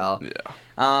NFL. Yeah.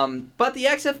 But the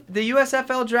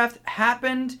USFL draft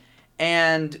happened,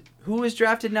 and who was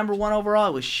drafted number 1 overall?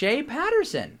 It was Shea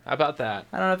Patterson. How about that?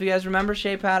 I don't know if you guys remember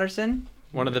Shea Patterson.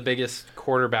 One of the biggest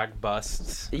quarterback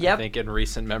busts, Yep. I think, in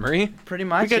recent memory. Pretty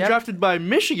much. We got drafted by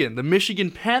Michigan, the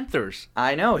Michigan Panthers.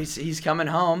 I know. He's coming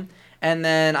home. And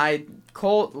then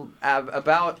Colt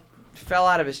about fell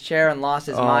out of his chair and lost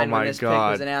his mind when this pick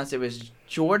was announced. It was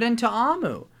Jordan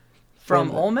Ta'amu from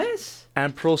Ole Miss.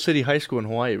 And Pearl City High School in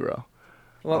Hawaii, bro.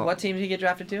 What team did he get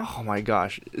drafted to? Oh, my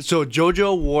gosh. So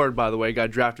JoJo Ward, by the way,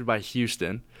 got drafted by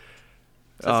Houston.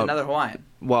 So that's another Hawaiian.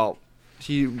 Well,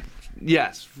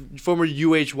 yes, former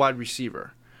UH wide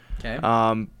receiver. Okay.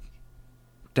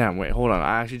 Damn, wait, hold on.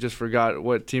 I actually just forgot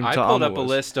what team I Ta'amu pulled up was. a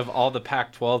list of all the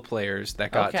Pac-12 players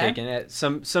that got taken.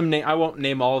 Some I won't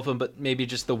name all of them, but maybe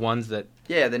just the ones that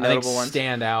the I think notable ones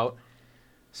stand out.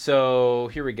 So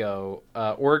here we go.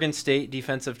 Oregon State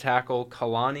defensive tackle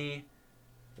Kalani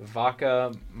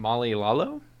Vaca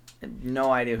Malilalo.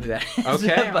 No idea who that is.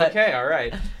 Okay, all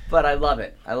right. But I love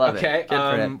it. Okay, Good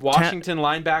for him. Washington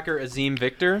linebacker Azim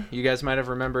Victor. You guys might have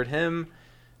remembered him.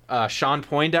 Sean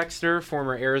Poindexter,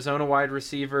 former Arizona wide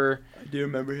receiver. I do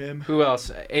remember him. Who else?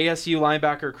 ASU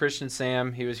linebacker Christian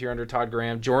Sam. He was here under Todd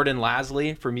Graham. Jordan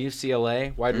Lasley from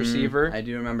UCLA, wide receiver. I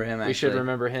do remember him, actually. We should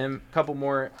remember him. A couple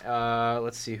more.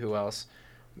 Let's see who else.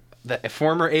 The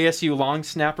former ASU long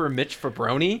snapper Mitch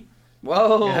Fabroni.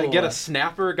 Whoa. Get a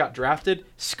snapper, got drafted.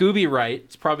 Scooby Wright.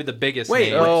 It's probably the biggest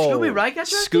name. Scooby Wright got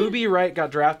drafted? Scooby Wright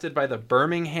got drafted by the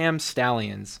Birmingham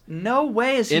Stallions. No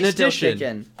way is he In still addition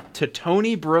kicking. to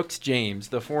Tony Brooks James,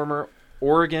 the former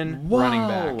Oregon running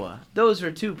back. Those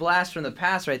are 2 blasts from the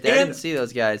past right there. I didn't see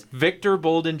those guys. Victor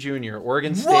Bolden Jr.,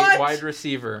 Oregon State wide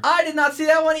receiver. I did not see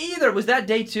that one either. Was that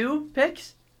day 2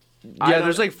 picks? Yeah,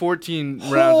 there's like 14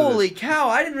 rounds of Holy this. cow,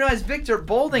 I didn't realize Victor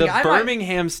Bolden. The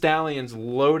Birmingham Stallions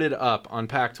loaded up on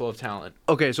Pac-12 talent.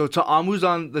 Okay, so Ta'amu's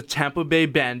on the Tampa Bay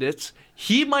Bandits.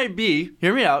 He might be,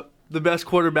 hear me out, the best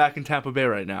quarterback in Tampa Bay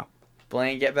right now.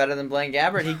 Blaine get better than Blaine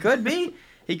Gabbert. He could be.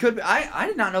 He could be. I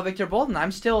did not know Victor Bolden.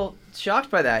 I'm still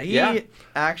shocked by that. He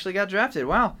actually got drafted.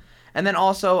 Wow. And then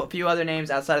also a few other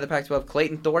names outside of the Pac-12.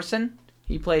 Clayton Thorson.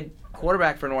 He played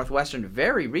quarterback for Northwestern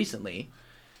very recently.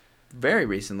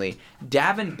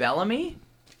 Davin Bellamy.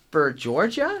 for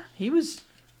Georgia. He was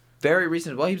very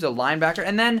recent as well. He was a linebacker.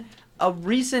 And then a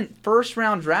recent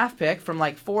first-round draft pick from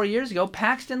like 4 years ago,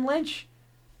 Paxton Lynch.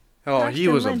 Oh, he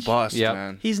was Lynch. a bust, Yep.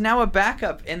 man. He's now a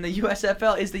backup in the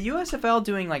USFL. Is the USFL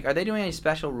doing like? Are they doing any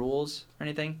special rules or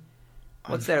anything?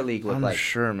 What's their league look I'm like?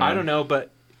 sure, man. I don't know,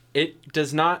 but it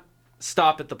does not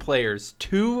stop at the players.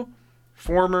 2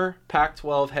 former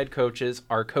Pac-12 head coaches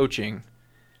are coaching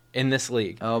in this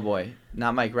league. Oh boy,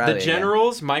 not Mike Riley. The again.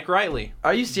 Generals, Mike Riley.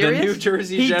 Are you serious? The New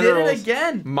Jersey he Generals. He did it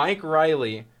again. Mike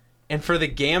Riley. And for the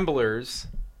Gamblers,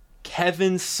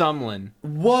 Kevin Sumlin.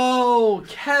 Whoa,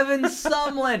 Kevin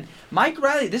Sumlin. Mike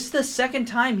Riley. This is the second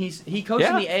time he coached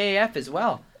in the AAF as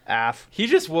well. He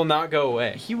just will not go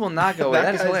away. He will not go away.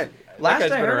 That is hilarious. Last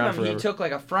guy's I been heard around of him, he forever. took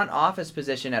like a front office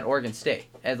position at Oregon State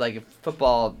as like a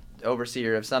football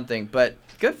overseer of something. But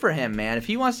good for him, man. If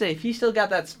he still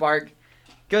got that spark,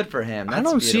 good for him. That's I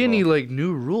don't see any beautiful. like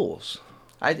new rules.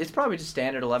 It's probably just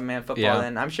standard 11-man football. Yeah.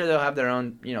 Then I'm sure they'll have their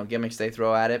own gimmicks they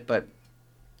throw at it. But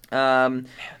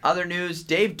other news: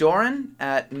 Dave Doran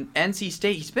at NC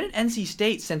State. He's been at NC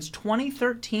State since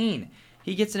 2013.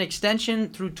 He gets an extension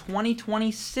through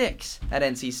 2026 at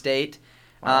NC State.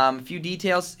 A few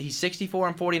details: he's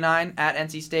 64-49 at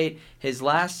NC State. His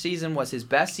last season was his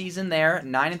best season there.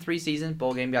 9-3 season.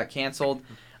 Bowl game got canceled.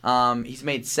 He's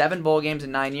made 7 bowl games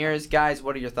in 9 years. Guys,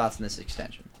 what are your thoughts on this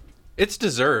extension? It's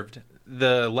deserved.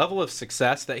 The level of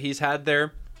success that he's had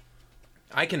there,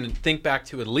 I can think back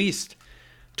to at least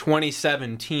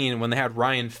 2017 when they had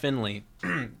Ryan Finley,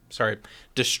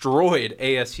 destroyed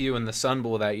ASU in the Sun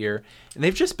Bowl that year. And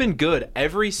they've just been good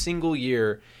every single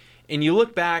year. And you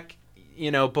look back,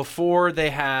 before they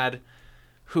had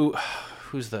Jacoby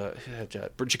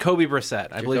Brissett.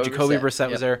 I believe Jacoby Brissett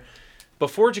was there.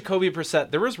 Before Jacoby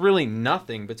Brissett, there was really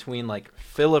nothing between like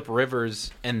Phillip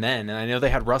Rivers and I know they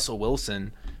had Russell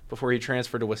Wilson before he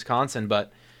transferred to Wisconsin,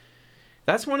 but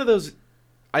that's one of those,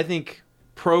 I think,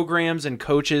 programs and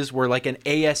coaches where like an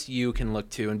ASU can look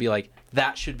to and be like,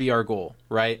 that should be our goal,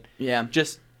 right? Yeah.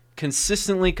 Just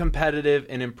consistently competitive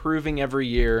and improving every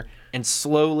year and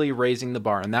slowly raising the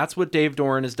bar. And that's what Dave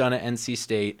Doran has done at NC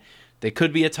State. They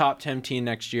could be a top 10 team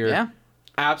next year. Yeah.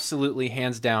 Absolutely,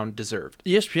 hands down, deserved.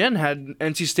 ESPN had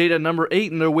NC State at number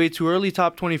 8 in their way too early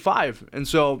top 25. And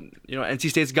so, NC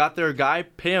State's got their guy.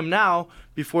 Pay him now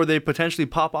before they potentially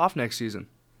pop off next season.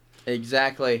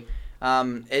 Exactly.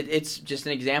 It's just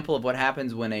an example of what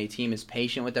happens when a team is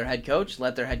patient with their head coach,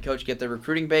 let their head coach get their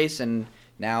recruiting base, and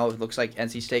now it looks like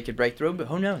NC State could break through, but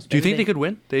who knows? Do you think they could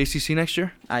win the ACC next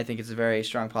year? I think it's a very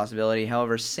strong possibility.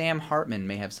 However, Sam Hartman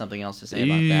may have something else to say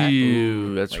about that.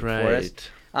 Ooh, that's Wake right. Forest.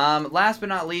 Last but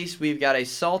not least, we've got a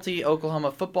salty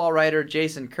Oklahoma football writer,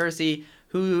 Jason Kersey,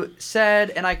 who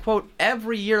said, and I quote,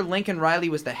 "Every year Lincoln Riley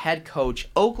was the head coach,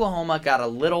 Oklahoma got a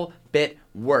little bit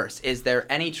worse." Is there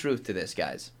any truth to this,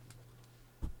 guys?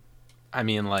 I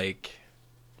mean, like...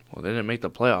 Well, they didn't make the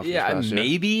playoffs. this Yeah, past year.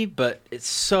 maybe, but it's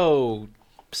so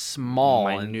small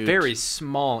and Minute. very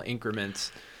small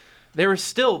increments. They were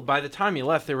still, by the time he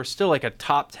left, they were still like a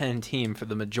top 10 team for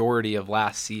the majority of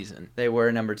last season. They were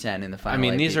number 10 in the final. I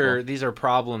mean, these people. are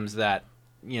problems that,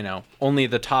 only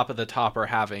the top of the top are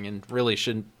having and really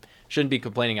shouldn't be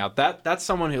complaining out. That's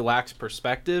someone who lacks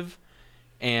perspective.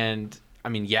 And I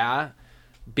mean,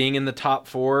 being in the top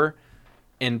 4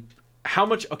 and how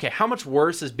much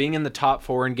worse is being in the top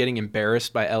 4 and getting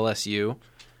embarrassed by LSU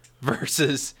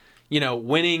versus,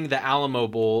 winning the Alamo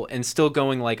Bowl and still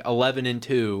going like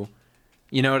 11-2.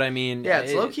 You know what I mean? Yeah,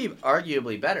 it's low-key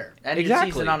arguably better. And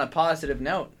Exactly. season on a positive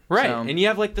note. Right, So, and you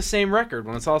have like the same record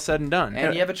when it's all said and done.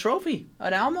 and you have a trophy,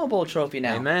 an Alamo Bowl trophy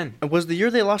now. Amen. And was the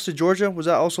year they lost to Georgia, was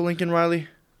that also Lincoln Riley?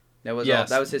 That was Yes.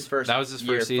 that was his first. That was his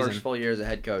year, first season. First full year as a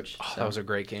head coach. Oh, So that was a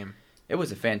great game. it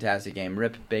was a fantastic game.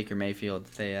 Rip Baker Mayfield.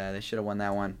 They should have won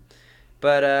that one.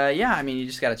 But I mean, you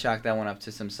just got to chalk that one up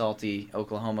to some salty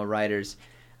Oklahoma writers.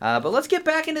 But let's get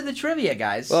back into the trivia,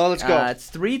 guys. Well, let's go.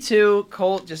 It's 3-2.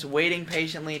 Colt just waiting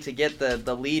patiently to get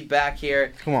the lead back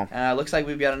here. Come on. Looks like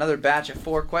we've got another batch of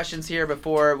 4 questions here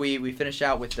before we finish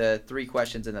out with the 3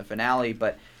 questions in the finale.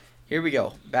 But here we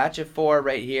go. Batch of 4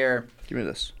 right here. Give me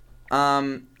this.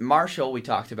 Marshall, we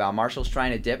talked about. Marshall's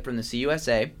trying to dip from the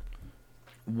CUSA.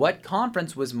 What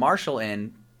conference was Marshall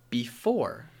in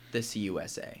before the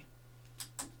CUSA?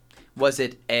 Was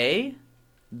it A,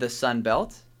 the Sun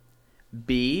Belt,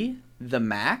 B, the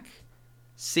MAC,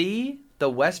 C, the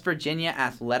West Virginia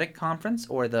Athletic Conference,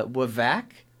 or the WVAC,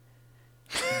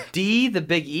 D, the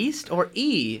Big East, or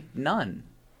E, none?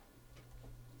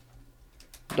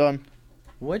 Done.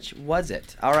 Which was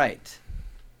it? All right.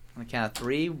 On the count of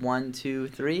 3. 1, 2,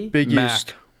 3. Big Mac.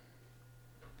 East.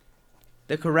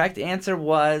 The correct answer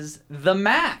was the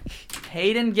MAC.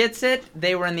 Hayden gets it.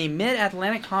 They were in the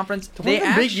Mid-Atlantic Conference. They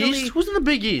actually... Big East? Who's in the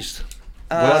Big East?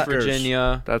 West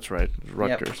Virginia. That's right.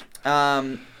 Rutgers.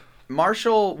 Yep.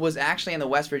 Marshall was actually in the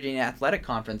West Virginia Athletic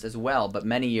Conference as well, but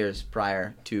many years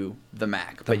prior to the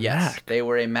MAC. But yes, they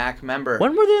were a MAC member.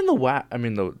 When were they in the WAC? I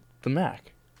mean, the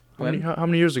MAC. How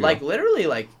many years ago? Like literally,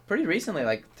 like pretty recently,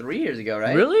 like 3 years ago,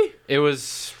 right? Really? It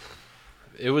was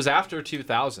after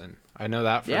 2000. I know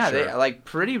that for sure. Yeah, they, like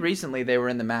pretty recently they were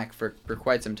in the MAC for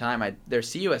quite some time. Their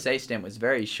CUSA stint was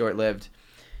very short-lived.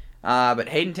 But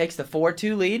Hayden takes the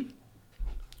 4-2 lead.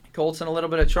 Colt's in a little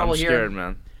bit of trouble here. I'm scared,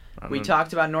 man. We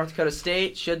talked about North Dakota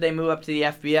State. Should they move up to the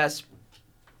FBS?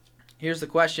 Here's the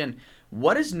question.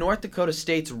 What is North Dakota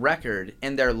State's record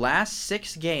in their last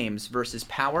 6 games versus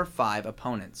Power 5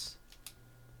 opponents?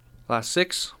 Last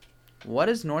 6? What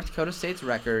is North Dakota State's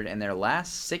record in their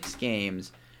last 6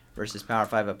 games versus Power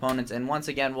 5 opponents? And once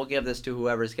again, we'll give this to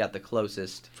whoever's got the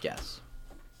closest guess.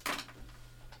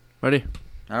 Ready?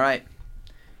 All right.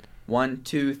 1,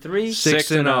 2, 3.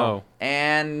 6-0.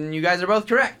 And you guys are both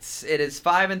correct. It is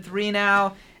 5-3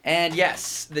 now. And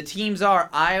yes, the teams are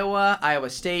Iowa, Iowa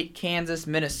State, Kansas,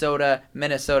 Minnesota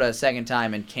a second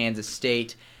time, and Kansas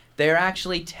State. They're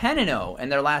actually 10-0 in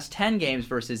their last 10 games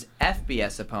versus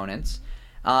FBS opponents.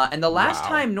 And the last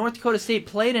time North Dakota State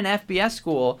played an FBS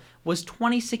school was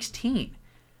 2016.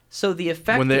 So the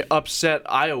effect when they upset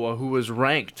Iowa, who was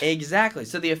ranked. Exactly.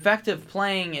 So the effect of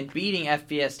playing and beating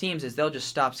FBS teams is they'll just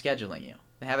stop scheduling you.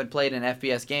 They haven't played an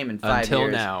FBS game in 5 years.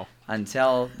 Until now.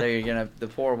 Until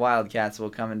the poor Wildcats will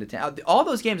come into town. All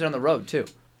those games are on the road too.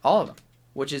 All of them,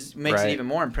 which makes it even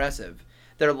more impressive.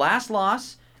 Their last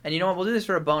loss, and you know what? We'll do this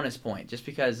for a bonus point, just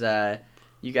because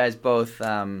you guys both.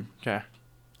 Okay.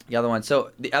 The other one.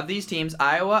 So of these teams,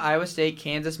 Iowa, Iowa State,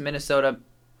 Kansas, Minnesota,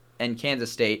 and Kansas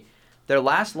State. Their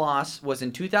last loss was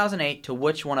in 2008 to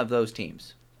which one of those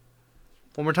teams?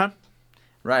 One more time?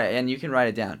 Right, and you can write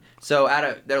it down. So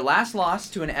their last loss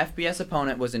to an FBS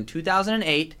opponent was in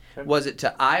 2008. Okay. Was it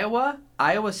to Iowa,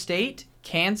 Iowa State,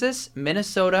 Kansas,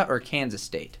 Minnesota, or Kansas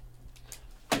State?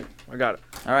 I got it.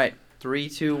 All right, 3,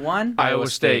 2, 1. Iowa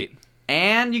State.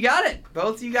 And you got it.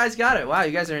 Both of you guys got it. Wow,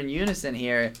 you guys are in unison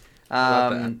here.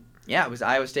 Yeah, it was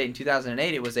Iowa State in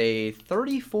 2008. It was a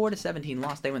 34-17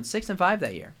 loss. They went 6-5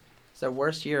 that year. It's their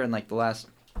worst year in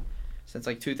since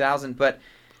 2000. But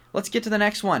let's get to the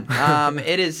next one.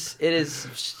 It is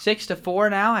 6-4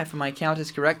 now. If my count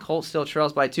is correct, Colt still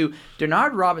trails by 2.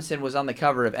 Denard Robinson was on the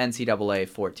cover of NCAA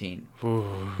 14. Ooh.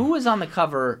 Who was on the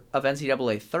cover of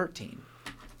NCAA 13?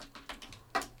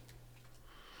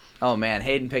 Oh man,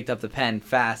 Hayden picked up the pen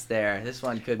fast there. This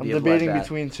one could be. I'm debating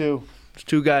between 2. There's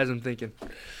 2 guys I'm thinking.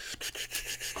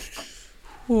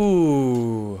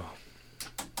 Ooh.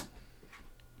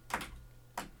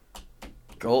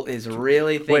 Colt is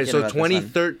really thinking about this. Wait, so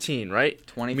 2013, right?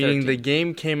 2013. Meaning the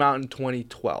game came out in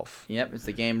 2012. Yep, it's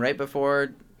the game right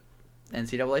before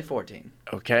NCAA 14.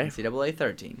 Okay. NCAA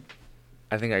 13.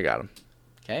 I think I got him.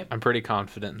 Okay. I'm pretty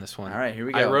confident in this one. All right, here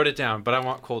we go. I wrote it down, but I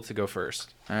want Colt to go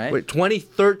first. All right. Wait,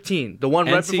 2013. The one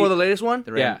right before the latest one?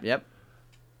 Yeah. Yep.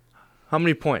 How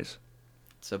many points?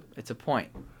 It's a point.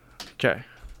 Okay.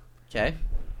 Okay.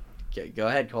 Go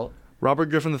ahead, Colt. Robert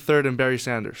Griffin III and Barry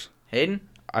Sanders. Hayden?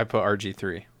 I put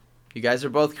RG3. You guys are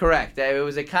both correct. It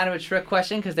was a kind of a trick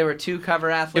question because there were 2 cover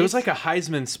athletes. It was like a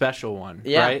Heisman special one,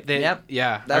 yeah, right? Yep.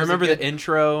 Yeah. I remember the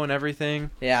intro and everything.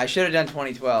 Yeah, I should have done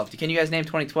 2012. Can you guys name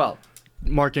 2012?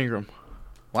 Mark Ingram.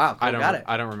 Wow, Cole got it.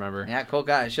 I don't remember. Yeah, Cole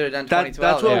got it. I should have done 2012.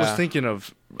 That's what I was thinking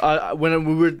of. When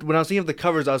I was thinking of the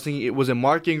covers, I was thinking it was a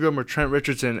Mark Ingram or Trent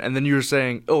Richardson, and then you were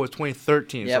saying, "Oh, it's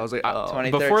 2013." Yep. So I was like, "Oh."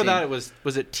 2013. Before that, was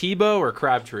it Tebow or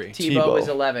Crabtree? Tebow was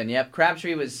 11. Yep,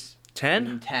 Crabtree was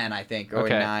 10, 10, I think, or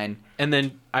 9. And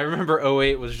then I remember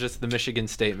 08 was just the Michigan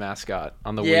State mascot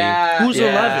on the Wii. Who's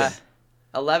 11?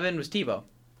 11 was Tebow.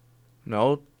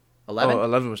 No. 11? Oh,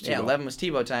 11 was Tebow. Yeah, 11 was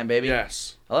Tebow time, baby.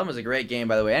 Yes. 11 was a great game,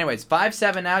 by the way. Anyway, it's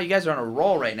 5-7 now. You guys are on a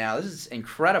roll right now. This is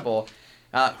incredible.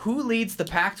 Who leads the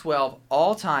Pac-12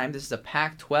 all time? This is a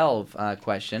Pac-12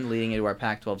 question leading into our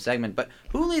Pac-12 segment. But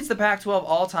who leads the Pac-12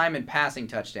 all time in passing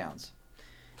touchdowns?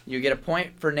 You get a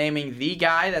point for naming the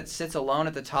guy that sits alone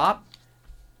at the top.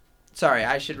 Sorry,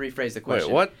 I should rephrase the question.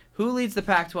 Wait, what? Who leads the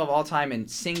Pac-12 all time in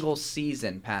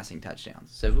single-season passing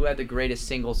touchdowns? So who had the greatest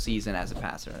single season as a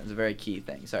passer? That's a very key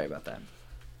thing. Sorry about that.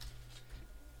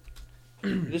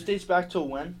 This dates back to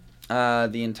when?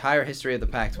 The entire history of the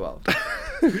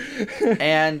Pac-12.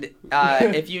 And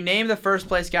if you name the first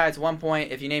place guy, it's 1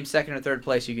 point. If you name second or third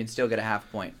place, you can still get a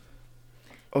half point.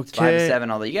 Okay. It's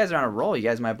 5-7. Although you guys are on a roll, you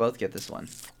guys might both get this one.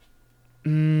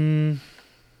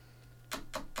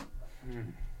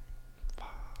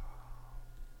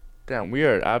 Damn, we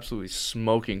are absolutely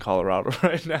smoking Colorado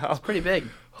right now. Pretty big.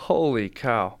 Holy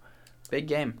cow. Big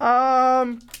game.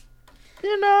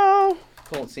 You know,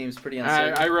 Colt seems pretty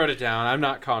uncertain. I wrote it down. I'm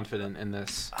not confident in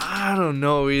this. I don't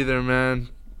know either, man.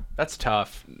 That's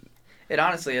tough. It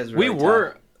honestly is really We were,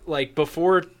 tough. like,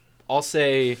 before, I'll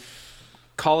say,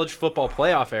 college football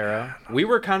playoff era, we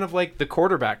were kind of like the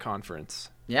quarterback conference.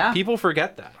 Yeah. People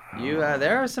forget that.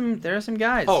 There are some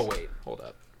guys. Oh, wait. Hold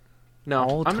up. No.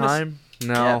 All I'm time?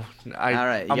 No. All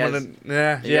right, you guys-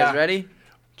 You guys ready?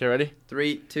 Okay, ready?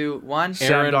 3, 2, 1.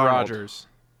 Sam Aaron Darnold. Rodgers.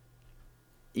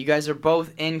 You guys are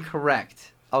both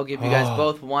incorrect. I'll give you guys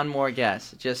both one more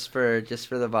guess, just for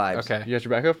the vibes. Okay. You got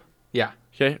your backup? Yeah.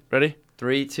 Okay, ready?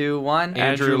 3, 2, 1.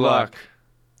 Andrew Luck.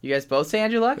 You guys both say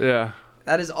Andrew Luck? Yeah.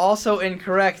 That is also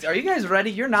incorrect. Are you guys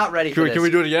ready? You're not ready for this. Can we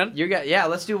do it again? Yeah,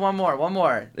 let's do one more. One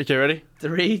more. Okay, ready?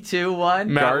 3, 2,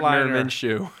 1. Matt Gardner Leinart.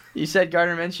 Minshew. You said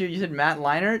Gardner Minshew. You said Matt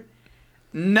Leinart.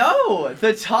 No,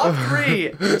 the top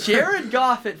three. Jared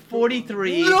Goff at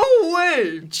 43. No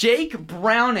way! Jake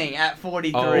Browning at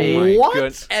 43. Oh my What?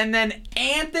 goodness. And then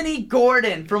Anthony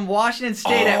Gordon from Washington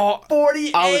State Oh, at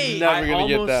 48. I was never gonna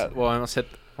get that. Well, I almost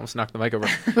knocked the mic over.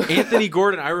 Anthony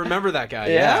Gordon, I remember that guy.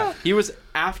 Yeah? He was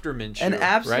after Minshew. An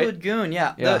absolute right? goon,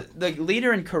 yeah. Yeah. The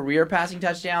leader in career passing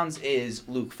touchdowns is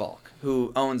Luke Falk,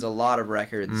 who owns a lot of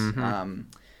records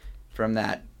from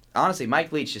that. Honestly,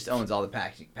 Mike Leach just owns all the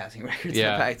passing records in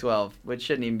the Pac-12, which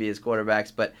shouldn't even be his quarterbacks.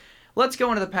 But let's go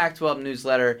into the Pac-12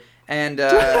 newsletter. And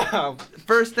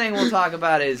first thing we'll talk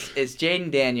about is Jaden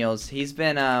Daniels. He's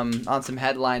been on some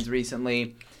headlines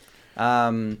recently.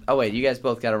 Oh, wait, you guys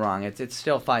both got it wrong. It's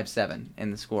still 5-7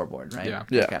 in the scoreboard, right?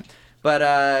 Yeah. Okay.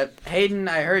 But Hayden,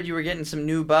 I heard you were getting some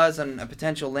new buzz on a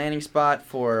potential landing spot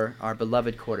for our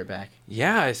beloved quarterback.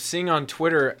 Yeah, I was seeing on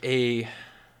Twitter a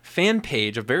fan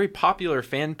page, a very popular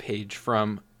fan page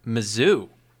from Mizzou,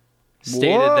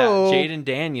 stated Whoa. that Jaden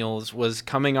Daniels was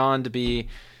coming on to be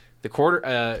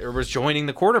or was joining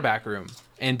the quarterback room,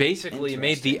 and basically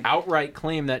made the outright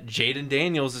claim that Jaden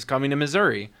Daniels is coming to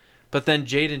Missouri. But then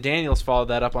Jaden Daniels followed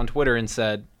that up on Twitter and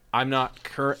said, "I'm not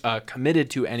committed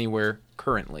to anywhere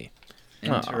currently."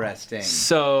 Interesting.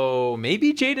 So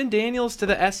maybe Jaden Daniels to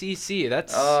the SEC.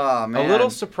 That's Oh, man. a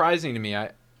little surprising to me.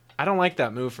 I don't like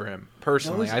that move for him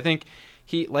personally. Those- I think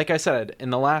he, like I said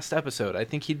in the last episode, I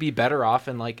think he'd be better off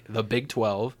in like the Big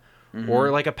 12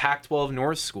 or like a Pac-12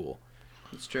 North school.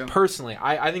 It's true. Personally,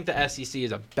 I think the SEC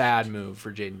is a bad move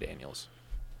for Jaden Daniels.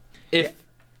 If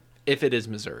it is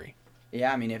Missouri.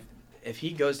 Yeah, I mean, if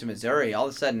he goes to Missouri, all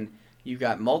of a sudden you've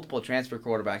got multiple transfer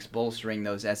quarterbacks bolstering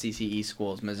those SEC East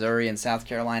schools. Missouri and South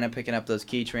Carolina picking up those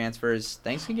key transfers.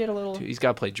 Things can get a little... Dude, he's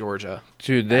got to play Georgia.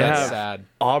 Dude, they That's have sad.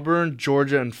 Auburn,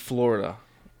 Georgia, and Florida.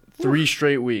 3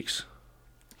 straight weeks.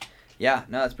 Yeah,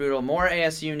 no, that's brutal. More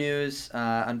ASU news.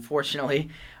 Unfortunately,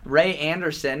 Ray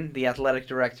Anderson, the athletic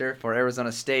director for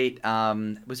Arizona State,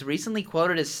 was recently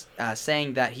quoted as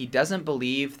saying that he doesn't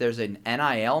believe there's an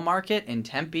NIL market in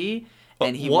Tempe,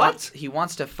 and he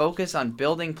wants to focus on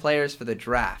building players for the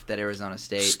draft at Arizona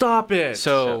State. Stop it.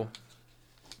 So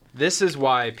this is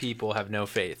why people have no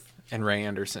faith in Ray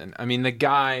Anderson. I mean, the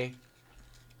guy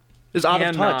It's out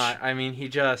of touch. cannot. I mean, he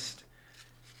just...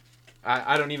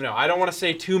 I don't even know. I don't want to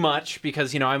say too much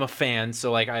because, I'm a fan.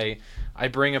 So, like, I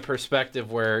bring a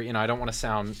perspective where, I don't want to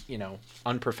sound,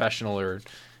 unprofessional or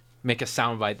make a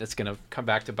soundbite that's going to come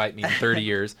back to bite me in 30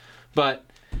 years. But,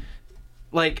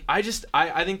 like, I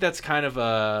think that's kind of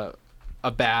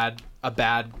a bad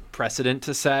precedent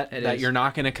to set, that you're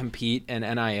not going to compete in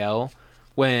NIL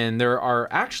when there are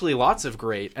actually lots of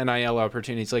great NIL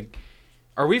opportunities. Like,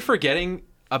 are we forgetting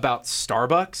about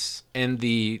Starbucks and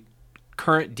the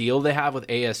current deal they have with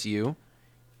ASU?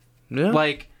 Yeah.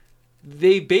 Like,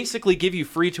 they basically give you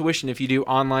free tuition if you do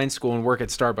online school and work at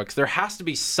Starbucks. There has to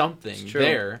be something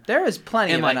there. There is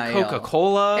plenty And of like NIL.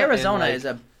 Coca-Cola. Arizona and, like, is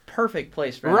a perfect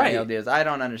place for Right. NIL deals. I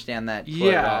don't understand that.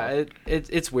 quote at all. Yeah,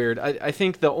 it's weird. I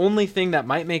think the only thing that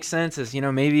might make sense is,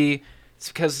 maybe it's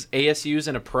because ASU's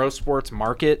in a pro sports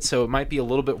market, so it might be a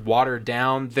little bit watered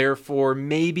down. Therefore,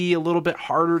 maybe a little bit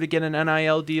harder to get an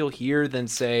NIL deal here than,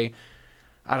 say,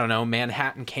 I don't know,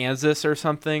 Manhattan, Kansas or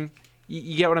something.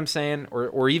 You get what I'm saying?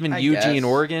 Or even Eugene, guess.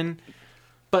 Oregon.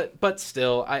 But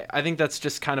still, I think that's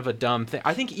just kind of a dumb thing.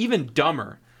 I think even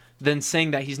dumber than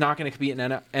saying that he's not going to compete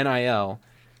in NIL,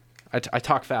 I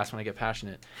talk fast when I get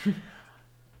passionate,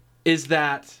 is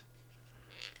that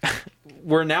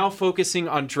we're now focusing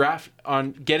on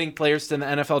getting players to the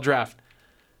NFL draft.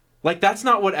 Like, that's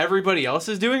not what everybody else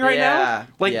is doing right now.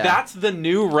 Like, that's the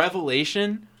new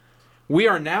revelation. We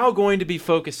are now going to be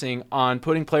focusing on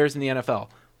putting players in the NFL.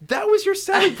 That was your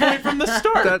selling point from the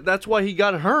start. That's why he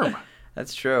got Herm.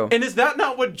 That's true. And is that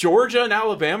not what Georgia and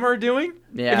Alabama are doing?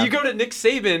 Yeah. If you go to Nick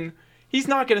Saban, he's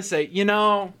not going to say,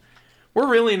 we're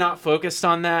really not focused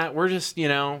on that. We're just,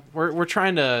 we're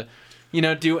trying to,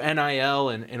 do NIL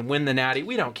and win the Natty.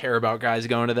 We don't care about guys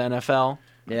going to the NFL.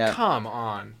 Yeah. Come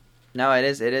on. No, it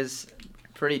is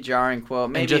pretty jarring quote.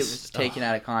 Maybe it was taken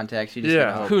out of context. You just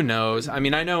gotta hope. Who knows? I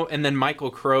mean, I know. And then Michael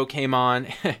Crow came on.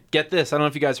 Get this. I don't know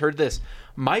if you guys heard this.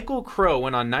 Michael Crow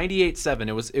went on 98.7.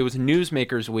 It was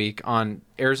Newsmakers Week on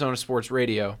Arizona Sports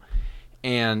Radio,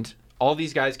 and all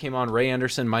these guys came on. Ray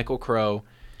Anderson, Michael Crow,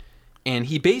 and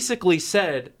he basically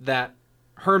said that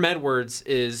Herm Edwards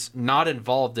is not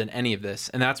involved in any of this,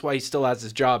 and that's why he still has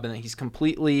his job, and that he's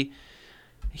completely.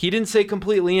 He didn't say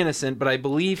completely innocent, but I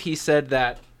believe he said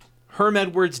that Herm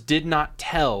Edwards did not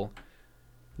tell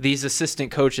these assistant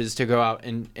coaches to go out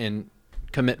and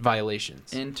commit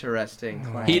violations. Interesting.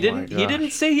 He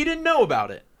didn't say he didn't know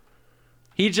about it.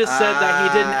 He just said that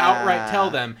he didn't outright tell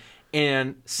them.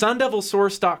 And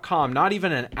SunDevilSource.com, not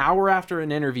even an hour after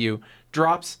an interview,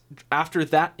 drops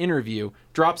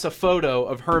a photo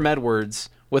of Herm Edwards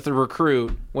with a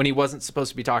recruit when he wasn't supposed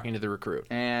to be talking to the recruit.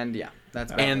 And yeah,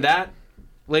 that's bad. And that,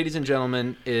 ladies and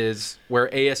gentlemen, is where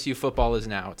ASU football is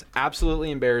now. It's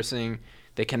absolutely embarrassing.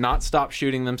 They cannot stop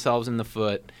shooting themselves in the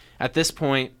foot. At this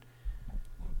point,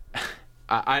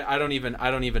 I don't even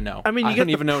know. I mean, you get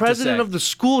the president of the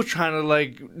school trying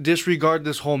to disregard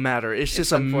this whole matter. It's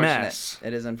just a mess.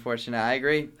 It is unfortunate. I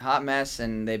agree. Hot mess,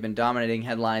 and they've been dominating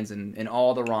headlines in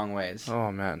all the wrong ways.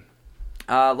 Oh man,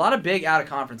 a lot of big out of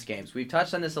conference games. We've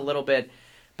touched on this a little bit,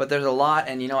 but there's a lot.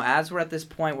 And as we're at this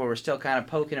point where we're still kind of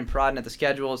poking and prodding at the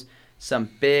schedules, some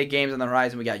big games on the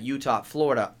horizon. We got Utah,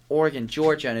 Florida, Oregon,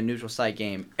 Georgia in a neutral site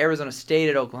game, Arizona State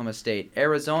at Oklahoma State,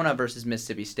 Arizona versus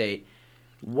Mississippi State.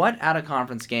 What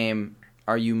out-of-conference game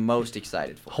are you most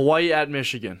excited for? Hawaii at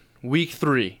Michigan, week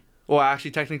 3. Well,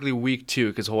 actually, technically week 2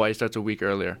 because Hawaii starts a week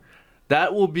earlier.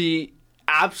 That will be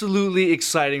absolutely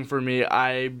exciting for me.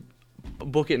 I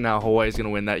book it now. Hawaii's going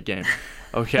to win that game.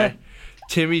 Okay?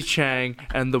 Timmy Chang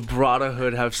and the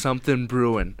Brotherhood have something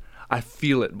brewing. I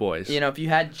feel it, boys. If you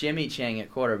had Jimmy Chang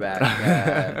at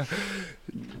quarterback,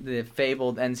 the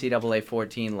fabled NCAA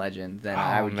 14 legend, then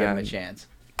I would give him a chance.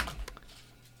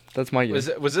 That's my guess.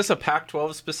 Was this a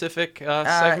Pac-12 specific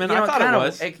segment? I thought it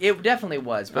was. It definitely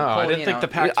was. But I didn't think the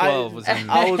Pac-12 was in.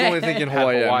 I was only thinking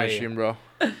Hawaii and Michigan, bro.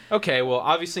 Okay, well,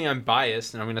 obviously I'm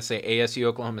biased, and I'm going to say ASU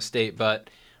Oklahoma State, but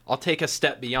I'll take a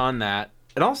step beyond that,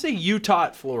 and I'll say Utah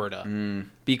at Florida,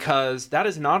 because that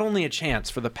is not only a chance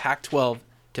for the Pac-12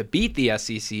 to beat the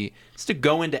SEC, it's to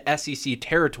go into SEC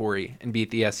territory and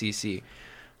beat the SEC.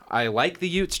 I like the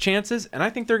Utes' chances, and I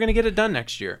think they're going to get it done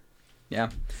next year. Yeah,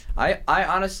 I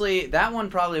honestly, that one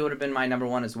probably would have been my number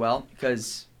one as well,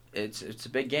 because it's a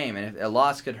big game, and if a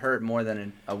loss could hurt more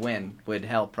than a win would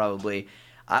help probably.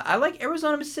 I like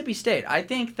Arizona, Mississippi State. I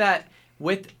think that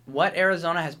with what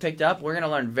Arizona has picked up, we're going to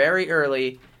learn very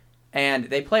early, and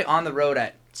they play on the road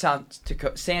at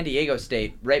San Diego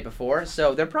State right before,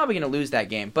 so they're probably going to lose that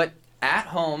game. But at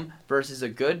home versus a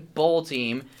good bowl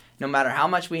team, no matter how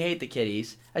much we hate the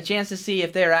Kitties, a chance to see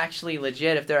if they're actually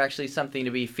legit, if they're actually something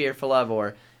to be fearful of,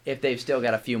 or if they've still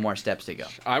got a few more steps to go.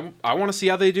 I want to see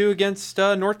how they do against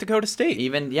North Dakota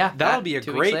State. That'll be a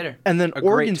 2 great. weeks later. And then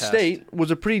Oregon State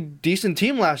was a pretty decent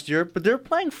team last year, but they're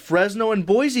playing Fresno and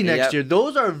Boise next year.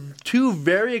 Those are 2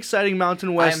 very exciting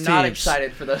Mountain West teams. I am not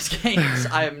excited for those games.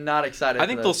 I am not excited. I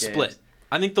think they'll split.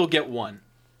 I think they'll get one.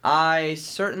 I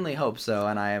certainly hope so,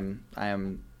 and I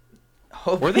am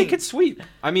hoping. Or they could sweep.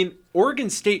 I mean, Oregon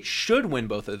State should win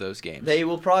both of those games. They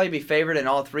will probably be favored in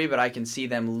all 3, but I can see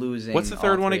them losing. What's the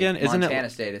third one again? Isn't Montana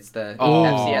State. It's the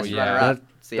FCS runner-up.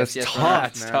 That's FCS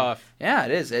tough. That's tough. Yeah,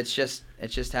 it is. It's just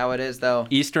how it is, though.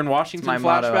 Eastern Washington it's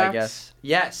my motto, I guess.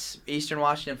 Yes, Eastern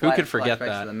Washington. Who could forget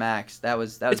that? To the max. That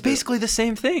was. It's basically the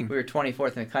same thing. We were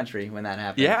 24th in the country when that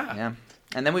happened. Yeah.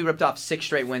 And then we ripped off 6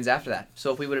 straight wins after that.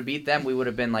 So if we would have beat them, we would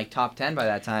have been top 10 by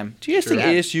that time. Do you guys think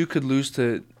ASU could lose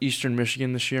to Eastern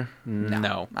Michigan this year?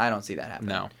 No. I don't see that happening.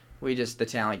 No. The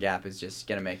talent gap is just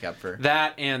going to make up for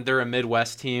that, and they're a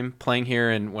Midwest team playing here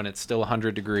and when it's still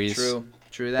 100 degrees.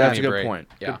 True that. That's a good point.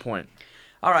 Yeah. Good point.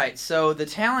 All right, so the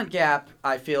talent gap,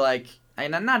 I feel like,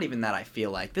 and not even that I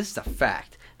feel like, this is a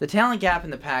fact. The talent gap in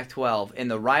the Pac-12 in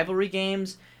the rivalry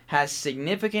games has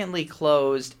significantly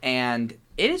closed, and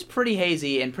it is pretty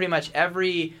hazy in pretty much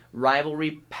every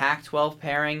rivalry Pac-12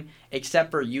 pairing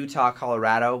except for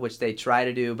Utah-Colorado, which they try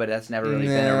to do, but that's never really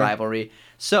been a rivalry.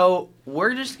 So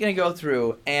we're just going to go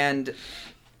through, and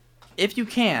if you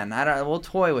can, we'll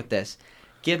toy with this.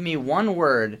 Give me one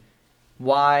word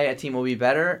why a team will be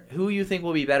better, who you think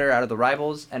will be better out of the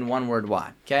rivals, and one word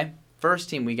why. Okay? First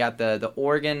team, we got the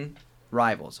Oregon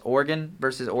rivals. Oregon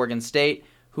versus Oregon State.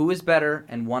 Who is better,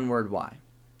 and one word why?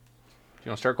 You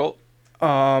want to start, Colt?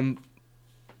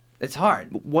 It's hard.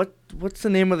 What's the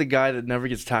name of the guy that never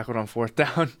gets tackled on fourth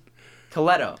down?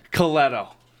 Coletto. Coletto.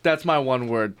 That's my one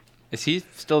word. Is he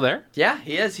still there? Yeah,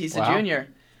 he is. He's Wow. a junior.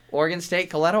 Oregon State,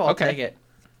 Coletto, I'll take it.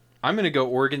 I'm going to go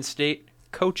Oregon State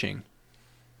coaching.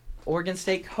 Oregon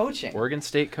State coaching. Oregon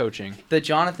State coaching. The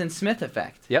Jonathan Smith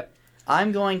effect. Yep.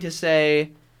 I'm going to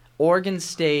say Oregon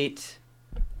State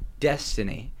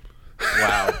destiny.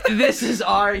 Wow. This is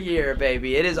our year,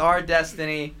 baby. It is our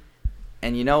destiny.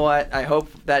 And you know what? I hope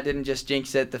that didn't just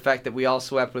jinx it, the fact that we all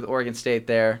swept with Oregon State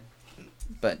there.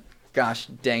 But gosh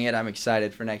dang it, I'm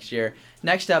excited for next year.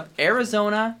 Next up,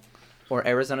 Arizona or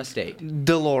Arizona State?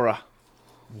 Delora.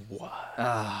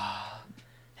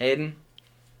 Hayden?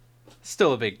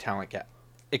 Still a big talent gap.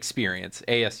 Experience.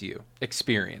 ASU.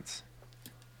 Experience.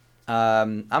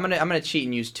 I'm gonna cheat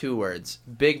and use 2 words.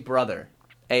 Big brother.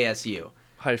 ASU.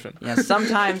 Hyphen. Yeah,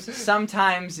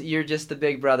 sometimes you're just the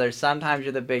big brother. Sometimes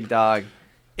you're the big dog.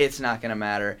 It's not gonna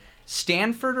matter.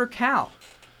 Stanford or Cal?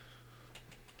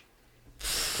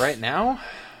 Right now?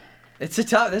 It's a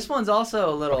tough. This one's also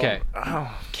a little. Okay.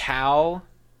 Cal.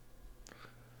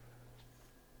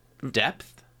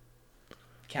 Depth?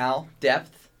 Cal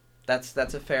depth. That's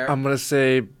a fair. I'm going to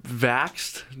say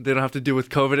vaxxed. They don't have to deal with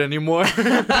COVID anymore.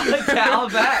 Cal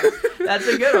back. That's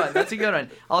a good one.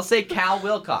 I'll say Cal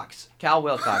Wilcox.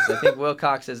 I think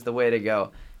Wilcox is the way to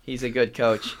go. He's a good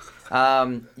coach.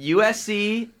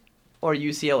 USC or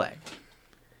UCLA?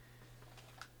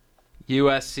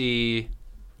 USC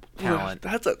talent.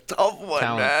 That's a tough one,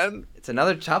 Talent. man. It's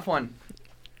another tough one.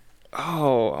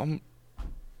 Oh,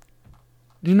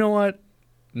 you know what?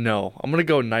 No, I'm going to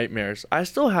go Nightmares. I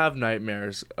still have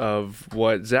nightmares of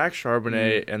what Zach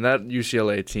Charbonnet and that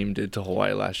UCLA team did to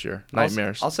Hawaii last year.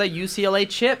 Nightmares. I'll say UCLA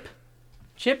Chip.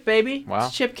 Chip, baby. Wow.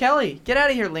 It's Chip Kelly. Get out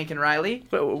of here, Lincoln Riley.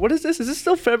 Wait, what is this? Is this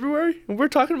still February? And we're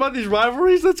talking about these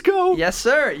rivalries? Let's go. Yes,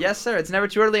 sir. It's never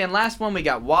too early. And last one, we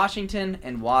got Washington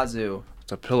and Wazoo.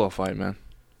 It's a pillow fight, man.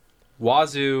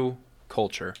 Wazoo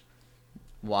culture.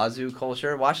 Wazoo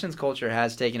culture. Washington's culture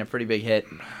has taken a pretty big hit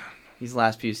these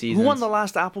last few seasons. Who won the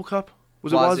last Apple Cup?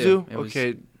 Was Wazoo. it Wazoo? It was, Okay.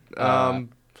 It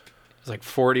was like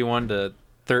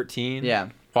 41-13. Yeah.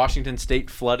 Washington State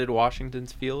flooded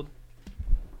Washington's field.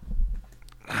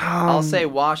 I'll say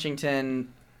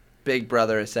Washington, big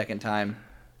brother a second time.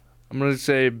 I'm going to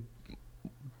say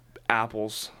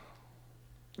apples.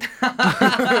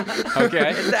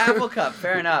 Okay. It's the Apple Cup.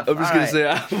 Fair enough. I'm just All going to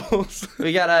right. say apples.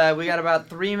 We got about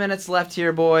 3 minutes left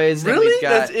here, boys. Then Really? we've got-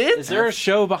 That's it? Is there a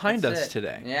show behind That's us it.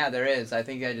 today? Yeah, there is. I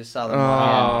think I just saw them.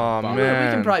 Oh, We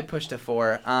man. can probably push to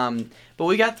 4. But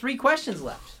we got 3 questions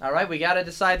left. All right, we got to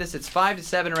decide this. It's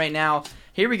 5-7 right now.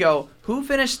 Here we go. Who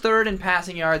finished third in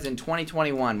passing yards in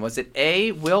 2021? Was it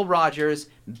A, Will Rogers,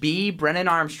 B, Brennan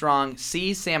Armstrong,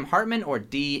 C, Sam Hartman, or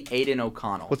D, Aiden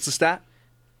O'Connell? What's the stat?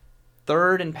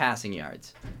 Third in passing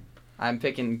yards? I'm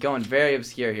going very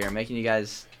obscure here, making you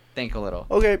guys think a little.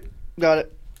 Okay, got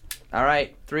it. All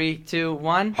right, 3, 2,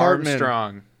 1. Hartman.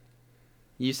 Armstrong.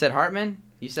 You said Hartman?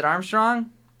 You said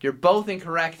Armstrong? You're both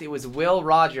incorrect. It was Will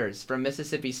Rogers from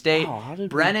Mississippi State. Oh, how did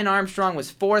Brennan Armstrong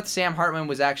was 4th. Sam Hartman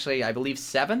was actually, I believe,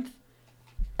 7th.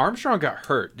 Armstrong got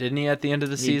hurt, didn't he, at the end of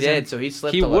the He season? did, so he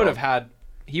slipped He a would little.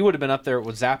 have been up there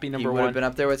with Zappy He number would 1. have been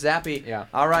up there with Zappy. Yeah.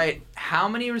 All right. How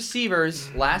many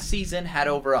receivers last season had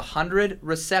over 100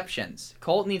 receptions?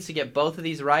 Colt needs to get both of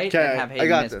these right Okay, and have I Hayden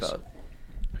got miss this. both.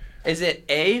 Is it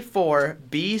A4,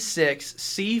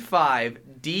 B6, C5,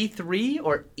 D3,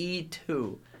 or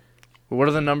E2? What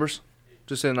are the numbers?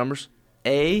 Just say the numbers.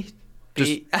 A,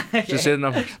 B, Just say the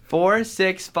numbers. 4,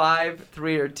 6, 5,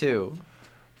 3, or 2?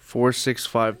 4, 6,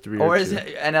 5, 3, Or or is 2.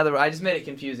 it another? I just made it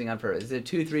confusing on purpose. Is it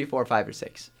 2, 3, 4, 5, or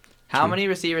 6? How many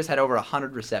receivers had over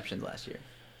 100 receptions last year?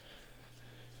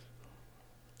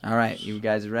 All right, you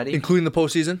guys ready? Including the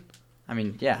postseason? I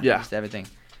mean, yeah, Yeah. just everything.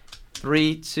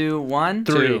 3, 2, 1.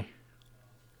 3.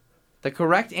 The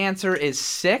correct answer is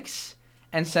 6,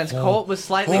 and since Colt was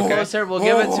slightly closer, we'll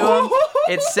give it to him.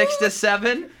 It's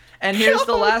 6-7. And here's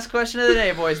the last question of the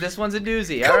day, boys. This one's a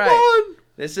doozy. All right. on!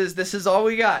 This is all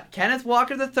we got. Kenneth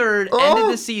Walker III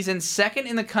ended the season 2nd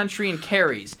in the country in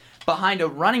carries, behind a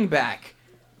running back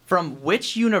from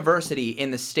which university in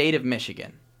the state of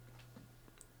Michigan?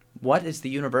 What is the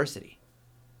university?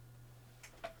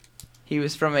 He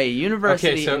was from a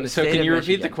university in the so state can of you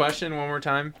Michigan. repeat the question one more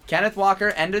time? Kenneth Walker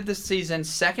ended the season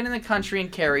 2nd in the country in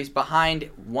carries, behind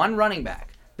one running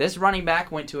back. This running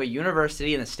back went to a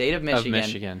university in the state of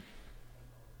Michigan.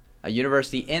 A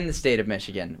university in the state of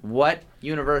Michigan. What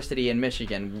university in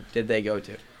Michigan did they go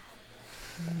to?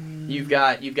 You've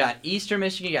got Eastern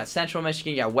Michigan, you got Central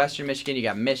Michigan, you got Western Michigan, you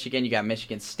got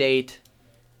Michigan State.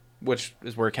 Which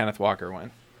is where Kenneth Walker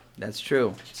went. That's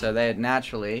true. So they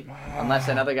naturally, unless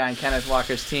another guy in Kenneth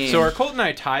Walker's team. So are Colt and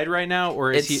I tied right now,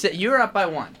 or is he? You're up by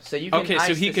 1, so you can. Okay, so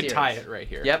ice he the could series. tie it right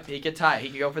here. Yep, he could tie. He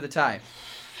could go for the tie.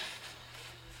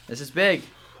 This is big.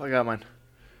 I got mine.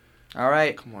 All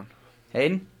right, Come on.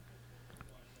 Hayden.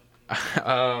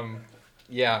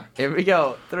 Yeah. Here we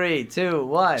go. 3, 2,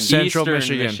 1. Central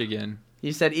Eastern Michigan.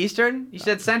 You said Eastern? You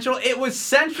said Central? It was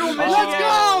Central Michigan. Let's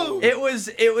go! It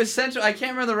was Central. I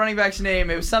can't remember the running back's name.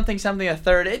 It was something a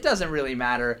third. It doesn't really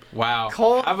matter. Wow.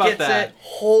 Colt How about gets that? it.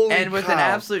 Holy And with an cow.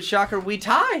 absolute shocker, we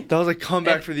tie. That was a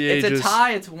comeback for the ages. It's a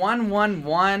tie. It's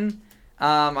 1-1-1.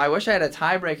 I wish I had a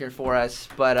tiebreaker for us,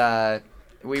 but I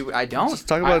don't. Let's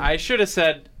talk about. I should have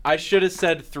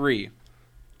said 3,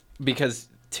 because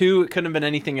 2 couldn't have been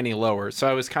anything any lower. So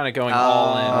I was kind of going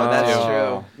all in. Oh, with that's 2.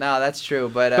 true. No, that's true.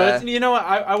 But But you know what?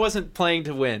 I wasn't playing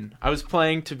to win. I was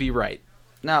playing to be right.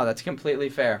 no, that's completely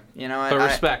fair. You know, But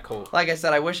respect, Colt. like I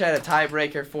said, I wish I had a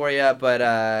tiebreaker for you, but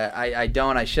I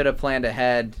don't. I should have planned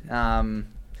ahead.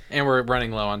 And we're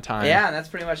running low on time. Yeah, and that's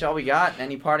pretty much all we got.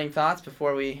 Any parting thoughts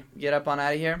before we get up on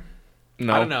out of here?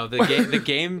 No. I don't know.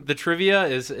 The trivia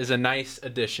is a nice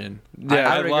addition.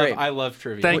 Yeah, I would agree. I love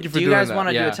trivia. Thank you for Do you doing guys that. want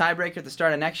to Yeah. do a tiebreaker at the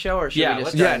start of next show, or should Yeah, we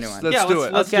just let's- start a new Yes, one? let's yeah, do let's,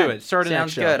 it. Let's Okay. do it. Start a Sounds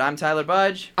next show. good. I'm Tyler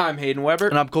Budge, I'm Hayden Weber.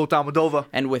 And I'm Colt Almodovar.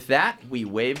 and with that, we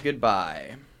wave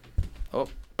goodbye. Oh.